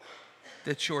are,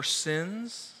 that your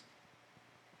sins,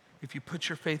 if you put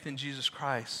your faith in Jesus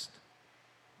Christ,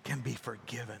 can be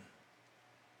forgiven.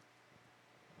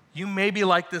 You may be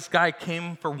like this guy,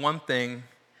 came for one thing,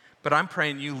 but I'm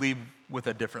praying you leave with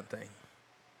a different thing.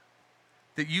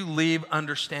 That you leave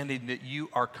understanding that you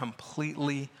are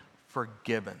completely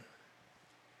forgiven.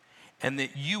 And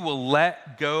that you will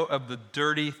let go of the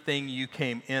dirty thing you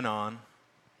came in on.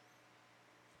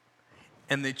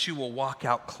 And that you will walk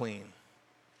out clean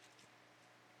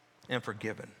and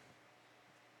forgiven.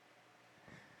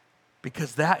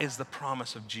 Because that is the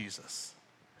promise of Jesus.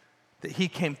 That he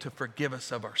came to forgive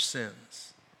us of our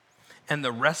sins. And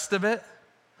the rest of it,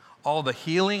 all the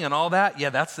healing and all that, yeah,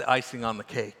 that's the icing on the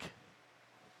cake.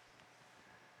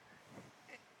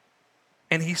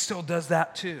 And he still does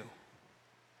that too.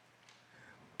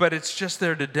 But it's just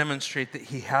there to demonstrate that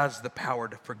he has the power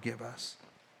to forgive us.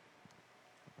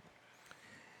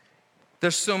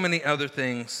 There's so many other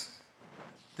things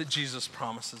that Jesus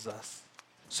promises us.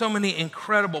 So many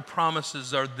incredible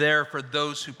promises are there for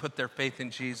those who put their faith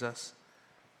in Jesus.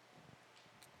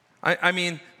 I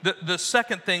mean, the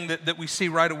second thing that we see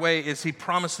right away is he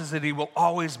promises that he will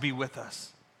always be with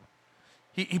us.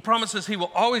 He promises he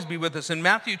will always be with us. In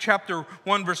Matthew chapter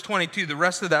 1, verse 22, the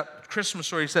rest of that Christmas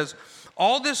story says,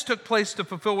 all this took place to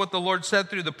fulfill what the Lord said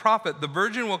through the prophet. The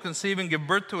virgin will conceive and give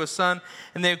birth to a son,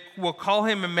 and they will call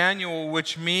him Emmanuel,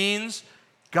 which means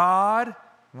God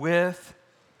with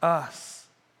us.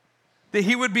 That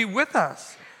he would be with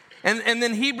us. And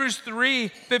then Hebrews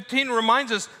 3:15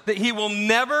 reminds us that he will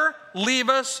never leave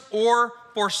us or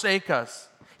forsake us.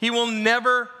 He will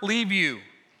never leave you.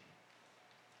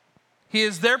 He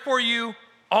is there for you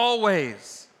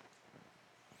always.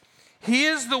 He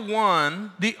is the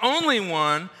one, the only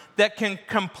one, that can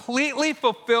completely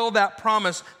fulfill that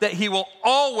promise that he will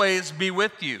always be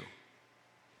with you.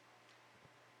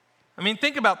 I mean,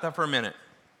 think about that for a minute.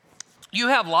 You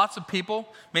have lots of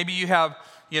people. Maybe you have,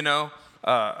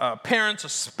 parents, a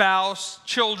spouse,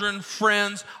 children,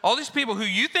 friends, all these people who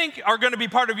you think are going to be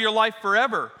part of your life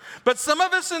forever. But some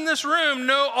of us in this room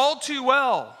know all too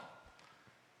well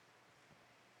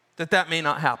that may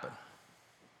not happen.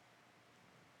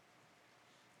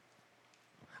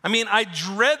 I mean, I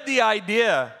dread the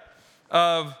idea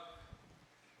of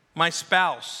my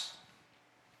spouse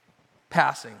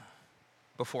passing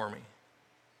before me.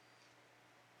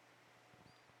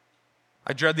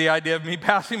 I dread the idea of me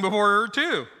passing before her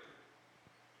too.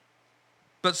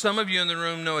 But some of you in the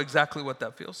room know exactly what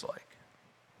that feels like.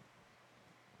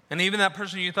 And even that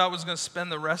person you thought was going to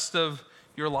spend the rest of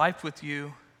your life with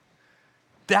you,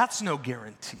 that's no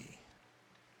guarantee.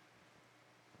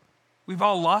 We've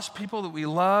all lost people that we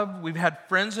love. We've had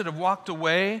friends that have walked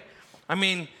away. I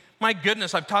mean, my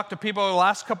goodness, I've talked to people the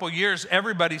last couple of years.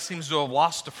 Everybody seems to have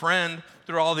lost a friend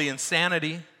through all the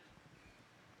insanity.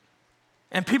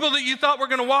 And people that you thought were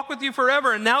going to walk with you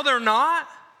forever, and now they're not.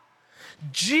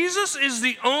 Jesus is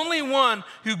the only one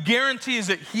who guarantees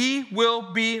that he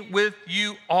will be with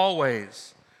you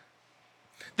always.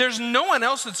 There's no one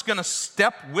else that's going to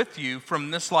step with you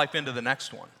from this life into the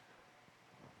next one.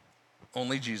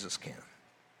 Only Jesus can.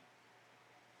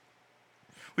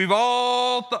 We've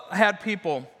all had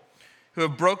people who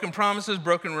have broken promises,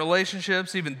 broken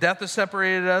relationships, even death has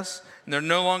separated us, and they're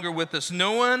no longer with us.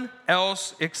 No one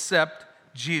else except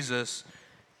Jesus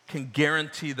can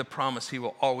guarantee the promise he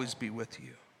will always be with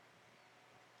you.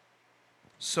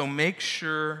 So make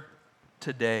sure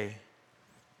today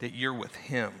that you're with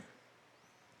him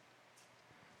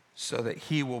so that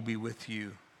he will be with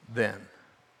you then.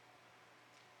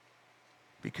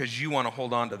 Because you want to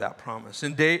hold on to that promise.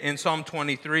 In Psalm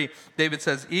 23, David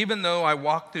says, even though I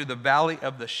walk through the valley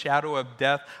of the shadow of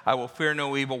death, I will fear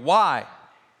no evil. Why?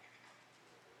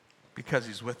 Because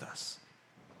he's with us.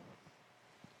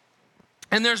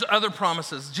 And there's other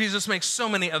promises. Jesus makes so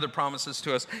many other promises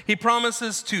to us. He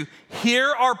promises to hear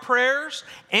our prayers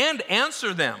and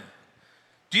answer them.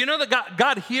 Do you know that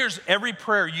God hears every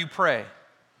prayer you pray?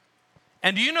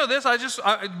 And do you know this?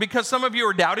 Because some of you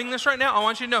are doubting this right now, I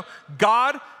want you to know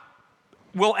God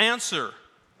will answer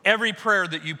every prayer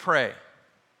that you pray.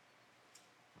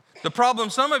 The problem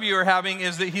some of you are having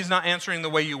is that he's not answering the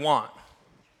way you want.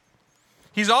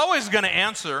 He's always going to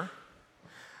answer.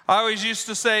 I always used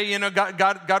to say,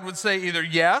 God would say either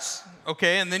yes,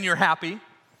 okay, and then you're happy,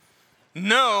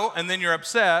 no, and then you're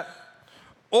upset,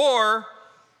 or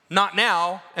not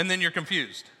now, and then you're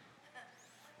confused,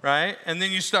 right? And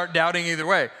then you start doubting either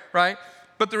way, right?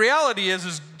 But the reality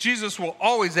is Jesus will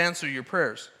always answer your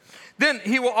prayers. Then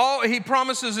he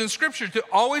promises in Scripture to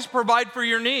always provide for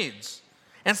your needs.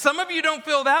 And some of you don't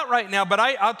feel that right now, but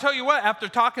I'll tell you what, after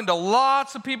talking to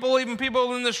lots of people, even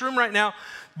people in this room right now,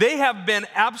 they have been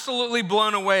absolutely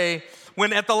blown away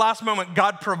when at the last moment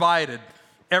God provided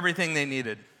everything they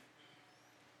needed.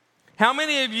 How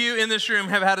many of you in this room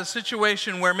have had a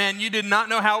situation where, man, you did not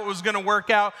know how it was going to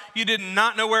work out, you did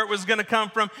not know where it was going to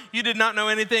come from, you did not know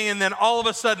anything, and then all of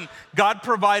a sudden, God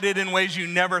provided in ways you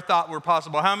never thought were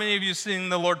possible? How many of you have seen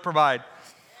the Lord provide?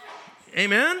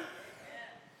 Amen?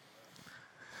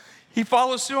 He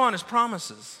follows through on his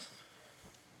promises.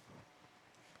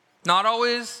 Not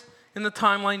always in the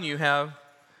timeline you have,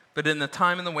 but in the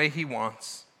time and the way he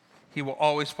wants. He will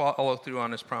always follow through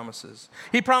on his promises.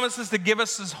 He promises to give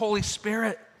us his Holy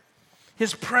Spirit,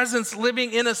 his presence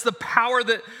living in us. The power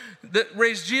that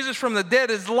raised Jesus from the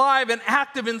dead is live and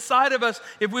active inside of us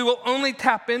if we will only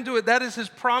tap into it. That is his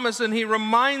promise, and he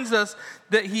reminds us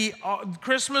that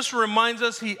Christmas reminds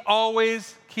us he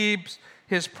always keeps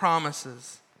his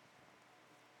promises.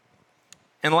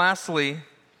 And lastly,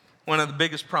 one of the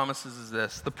biggest promises is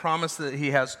this, the promise that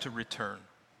he has to return.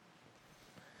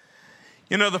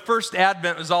 You know, the first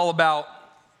Advent was all about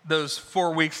those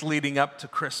 4 weeks leading up to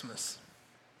Christmas.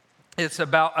 It's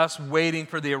about us waiting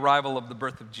for the arrival of the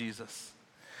birth of Jesus.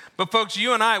 But folks,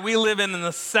 you and I, we live in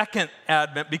the second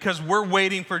Advent because we're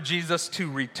waiting for Jesus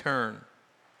to return.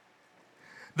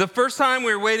 The first time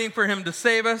we were waiting for him to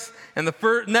save us, and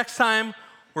the next time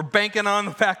we're banking on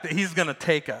the fact that he's going to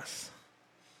take us.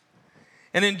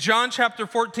 And in John chapter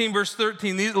 14, verse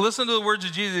 13, listen to the words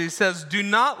of Jesus. He says, "Do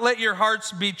not let your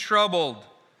hearts be troubled."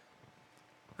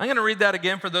 I'm going to read that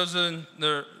again for those in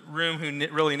the room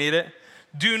who really need it.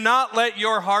 Do not let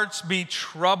your hearts be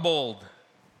troubled.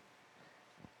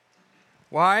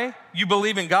 Why? You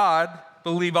believe in God,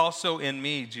 believe also in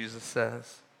me, Jesus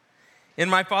says. In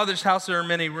my Father's house there are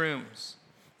many rooms.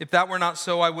 If that were not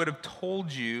so, I would have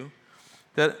told you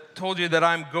that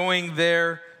I'm going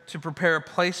there to prepare a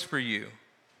place for you.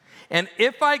 And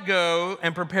if I go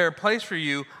and prepare a place for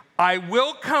you, I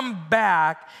will come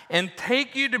back and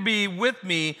take you to be with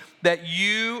me, that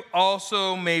you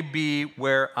also may be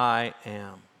where I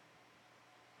am.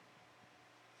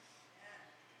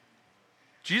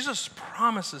 Jesus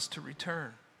promises to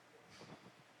return.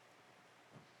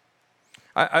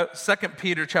 2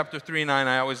 Peter chapter 3:9,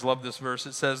 I always love this verse.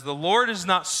 It says, "The Lord is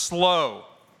not slow."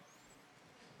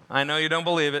 I know you don't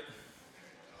believe it,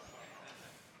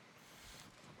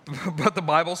 but the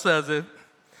Bible says it.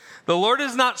 The Lord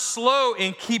is not slow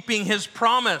in keeping his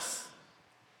promise.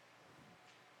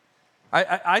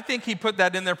 I think he put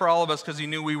that in there for all of us because he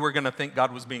knew we were going to think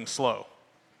God was being slow.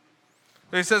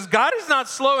 So he says, God is not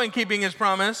slow in keeping his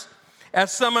promise,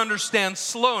 as some understand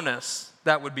slowness.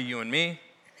 That would be you and me.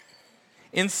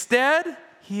 Instead,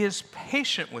 he is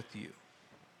patient with you,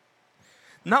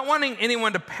 not wanting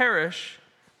anyone to perish,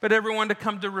 but everyone to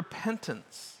come to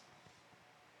repentance.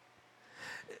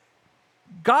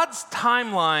 God's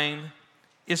timeline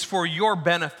is for your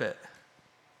benefit.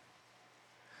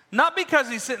 Not because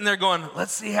he's sitting there going,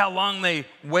 let's see how long they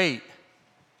wait.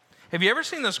 Have you ever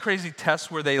seen those crazy tests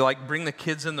where they like bring the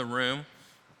kids in the room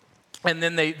and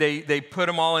then they put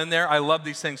them all in there? I love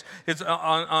these things. It's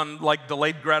on like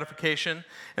delayed gratification.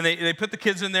 And they put the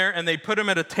kids in there and they put them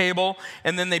at a table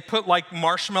and then they put like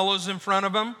marshmallows in front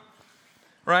of them,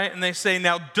 right? And they say,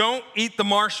 now don't eat the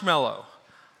marshmallow.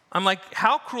 I'm like,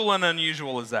 how cruel and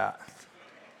unusual is that?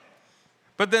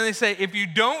 But then they say, if you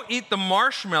don't eat the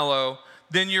marshmallow,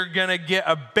 then you're going to get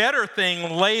a better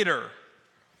thing later,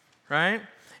 right?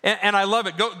 And I love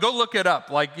it. Go look it up,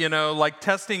 like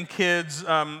testing kids'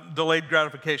 delayed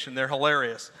gratification. They're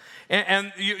hilarious.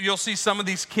 And you'll see some of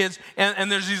these kids,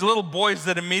 and there's these little boys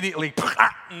that immediately,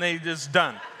 and they just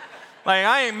done. Like,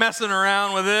 I ain't messing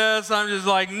around with this. I'm just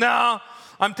like, no,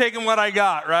 I'm taking what I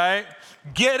got, right?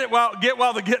 Get while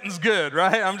the getting's good,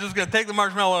 right? I'm just going to take the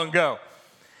marshmallow and go.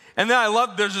 And then I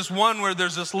love, there's this one where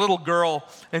there's this little girl,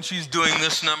 and she's doing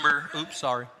this number. Oops,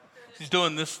 sorry. She's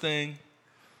doing this thing,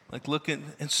 like looking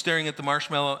and staring at the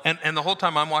marshmallow. And the whole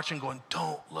time I'm watching going,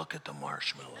 don't look at the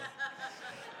marshmallow,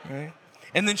 right?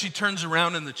 And then she turns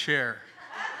around in the chair.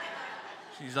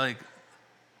 She's like,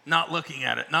 not looking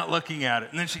at it.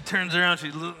 And then she turns around,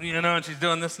 and she's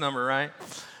doing this number, right?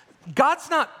 God's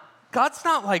not God's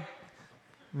not like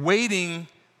waiting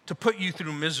to put you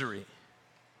through misery.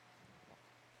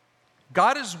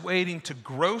 God is waiting to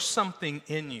grow something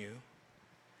in you.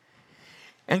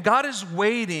 And God is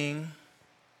waiting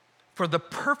for the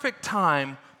perfect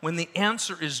time when the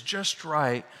answer is just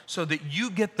right so that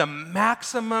you get the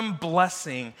maximum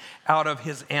blessing out of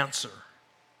his answer.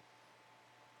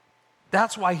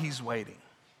 That's why he's waiting.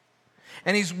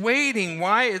 And he's waiting,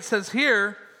 why? It says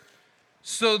here,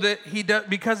 so that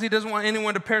because he doesn't want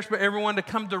anyone to perish, but everyone to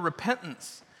come to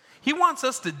repentance. He wants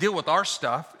us to deal with our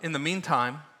stuff in the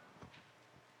meantime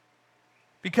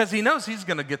because he knows he's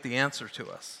going to get the answer to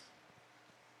us.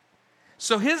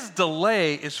 So his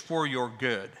delay is for your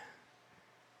good.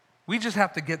 We just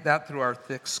have to get that through our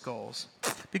thick skulls.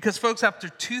 Because folks, after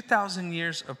 2,000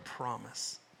 years of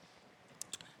promise,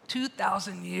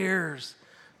 2,000 years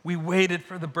we waited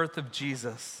for the birth of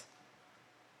Jesus.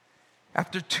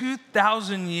 After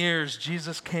 2,000 years,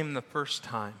 Jesus came the first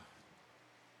time.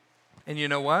 And you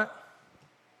know what?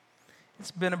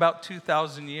 It's been about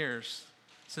 2,000 years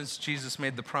since Jesus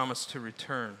made the promise to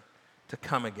return, to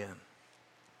come again.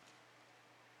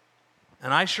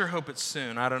 And I sure hope it's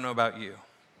soon. I don't know about you.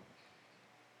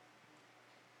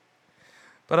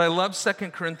 But I love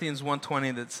 2 Corinthians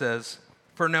 1:20 that says,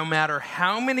 "For no matter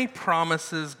how many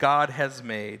promises God has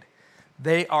made,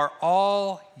 they are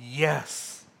all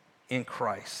yes in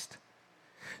Christ."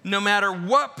 No matter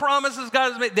what promises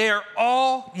God has made, they are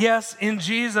all yes in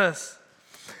Jesus.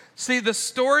 See, the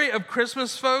story of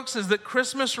Christmas, folks, is that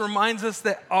Christmas reminds us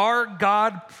that our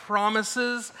God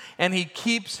promises and he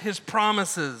keeps his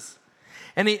promises.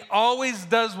 And he always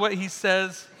does what he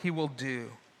says he will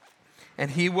do.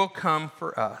 And he will come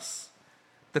for us.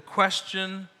 The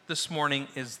question this morning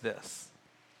is this: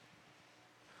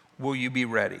 will you be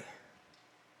ready?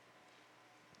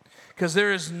 Because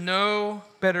there is no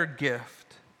better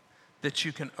gift that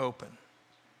you can open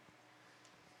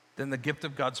than the gift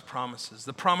of God's promises,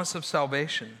 the promise of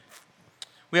salvation.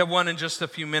 We have one in just a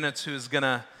few minutes who is going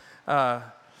to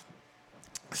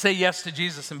say yes to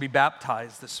Jesus and be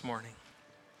baptized this morning.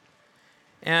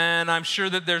 And I'm sure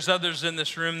that there's others in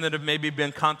this room that have maybe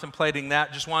been contemplating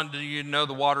that. Just wanted you to know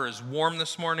the water is warm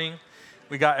this morning.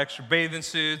 We got extra bathing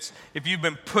suits. If you've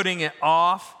been putting it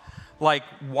off, like,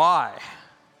 why?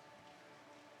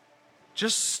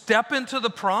 Just step into the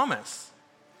promise.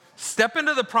 Step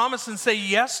into the promise and say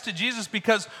yes to Jesus,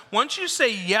 because once you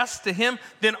say yes to him,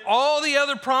 then all the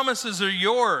other promises are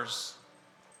yours.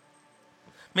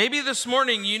 Maybe this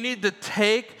morning you need to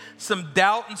take some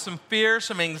doubt and some fear,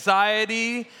 some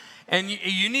anxiety, and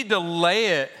you need to lay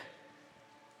it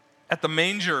at the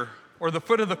manger or the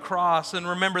foot of the cross and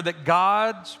remember that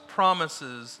God's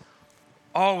promises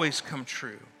always come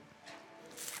true.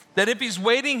 That if he's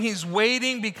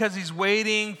waiting because he's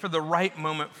waiting for the right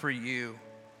moment for you.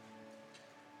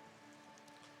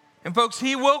 And folks,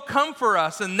 he will come for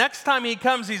us. And next time he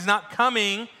comes, he's not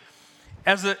coming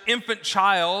as an infant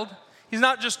child. He's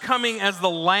not just coming as the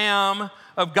Lamb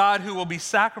of God who will be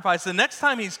sacrificed. The next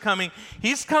time he's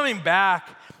coming back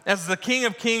as the King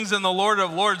of Kings and the Lord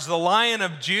of Lords, the Lion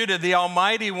of Judah, the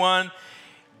Almighty One.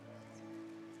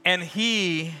 And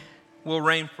he will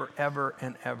reign forever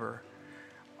and ever.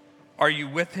 Are you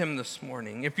with him this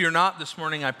morning? If you're not this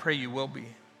morning, I pray you will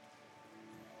be.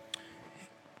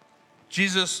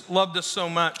 Jesus loved us so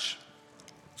much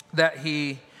that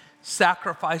he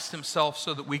sacrificed himself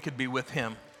so that we could be with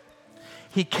him.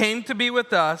 He came to be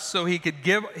with us so he could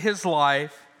give his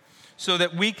life so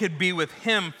that we could be with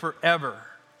him forever.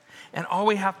 And all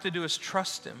we have to do is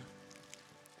trust him.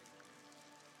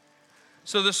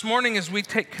 So this morning as we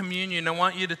take communion, I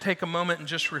want you to take a moment and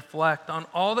just reflect on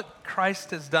all that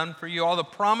Christ has done for you, all the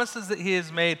promises that he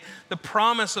has made, the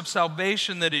promise of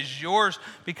salvation that is yours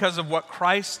because of what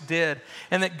Christ did,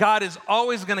 and that God is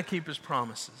always going to keep his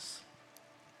promises.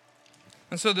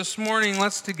 And so this morning,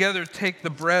 let's together take the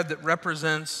bread that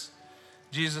represents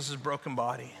Jesus' broken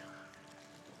body.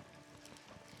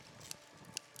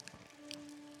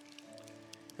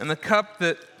 And the cup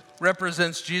that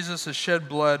represents Jesus' shed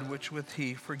blood, which with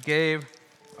he forgave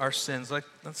our sins.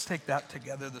 Let's take that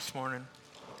together this morning.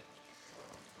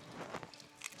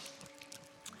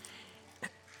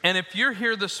 And if you're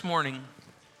here this morning,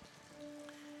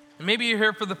 and maybe you're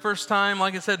here for the first time,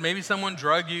 like I said, maybe someone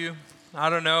drugged you,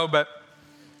 I don't know, but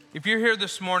if you're here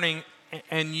this morning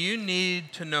and you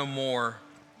need to know more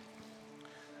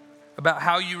about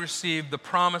how you receive the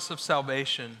promise of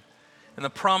salvation and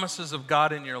the promises of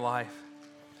God in your life,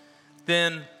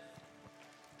 then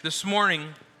this morning,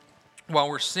 while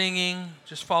we're singing,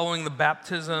 just following the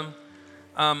baptism,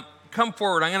 come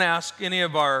forward. I'm going to ask any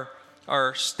of our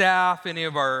staff, any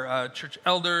of our church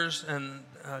elders, and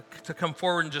to come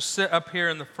forward and just sit up here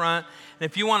in the front. And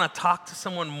if you want to talk to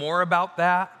someone more about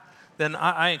that, then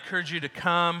I encourage you to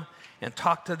come and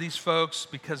talk to these folks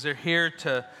because they're here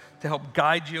to help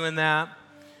guide you in that.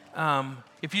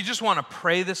 If you just want to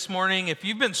pray this morning, if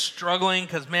you've been struggling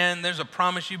because, man, there's a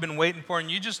promise you've been waiting for and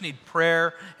you just need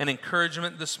prayer and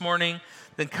encouragement this morning,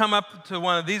 then come up to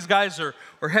one of these guys or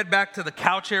head back to the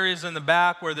couch areas in the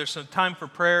back where there's some time for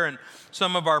prayer, and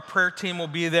some of our prayer team will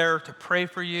be there to pray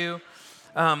for you.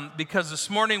 Because this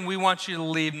morning we want you to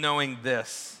leave knowing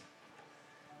this: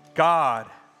 God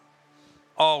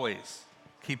always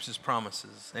keeps his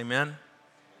promises. Amen?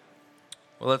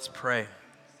 Well, let's pray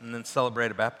and then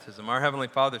celebrate a baptism. Our Heavenly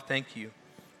Father, thank you.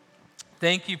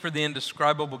 Thank you for the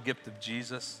indescribable gift of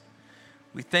Jesus.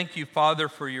 We thank you, Father,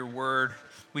 for your word.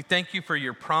 We thank you for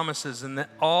your promises, and that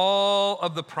all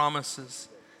of the promises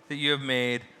that you have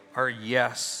made are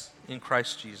yes in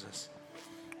Christ Jesus.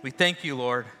 We thank you,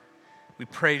 Lord. We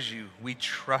praise you. We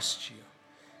trust you.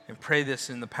 And pray this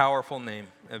in the powerful name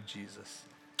of Jesus.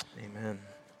 Amen.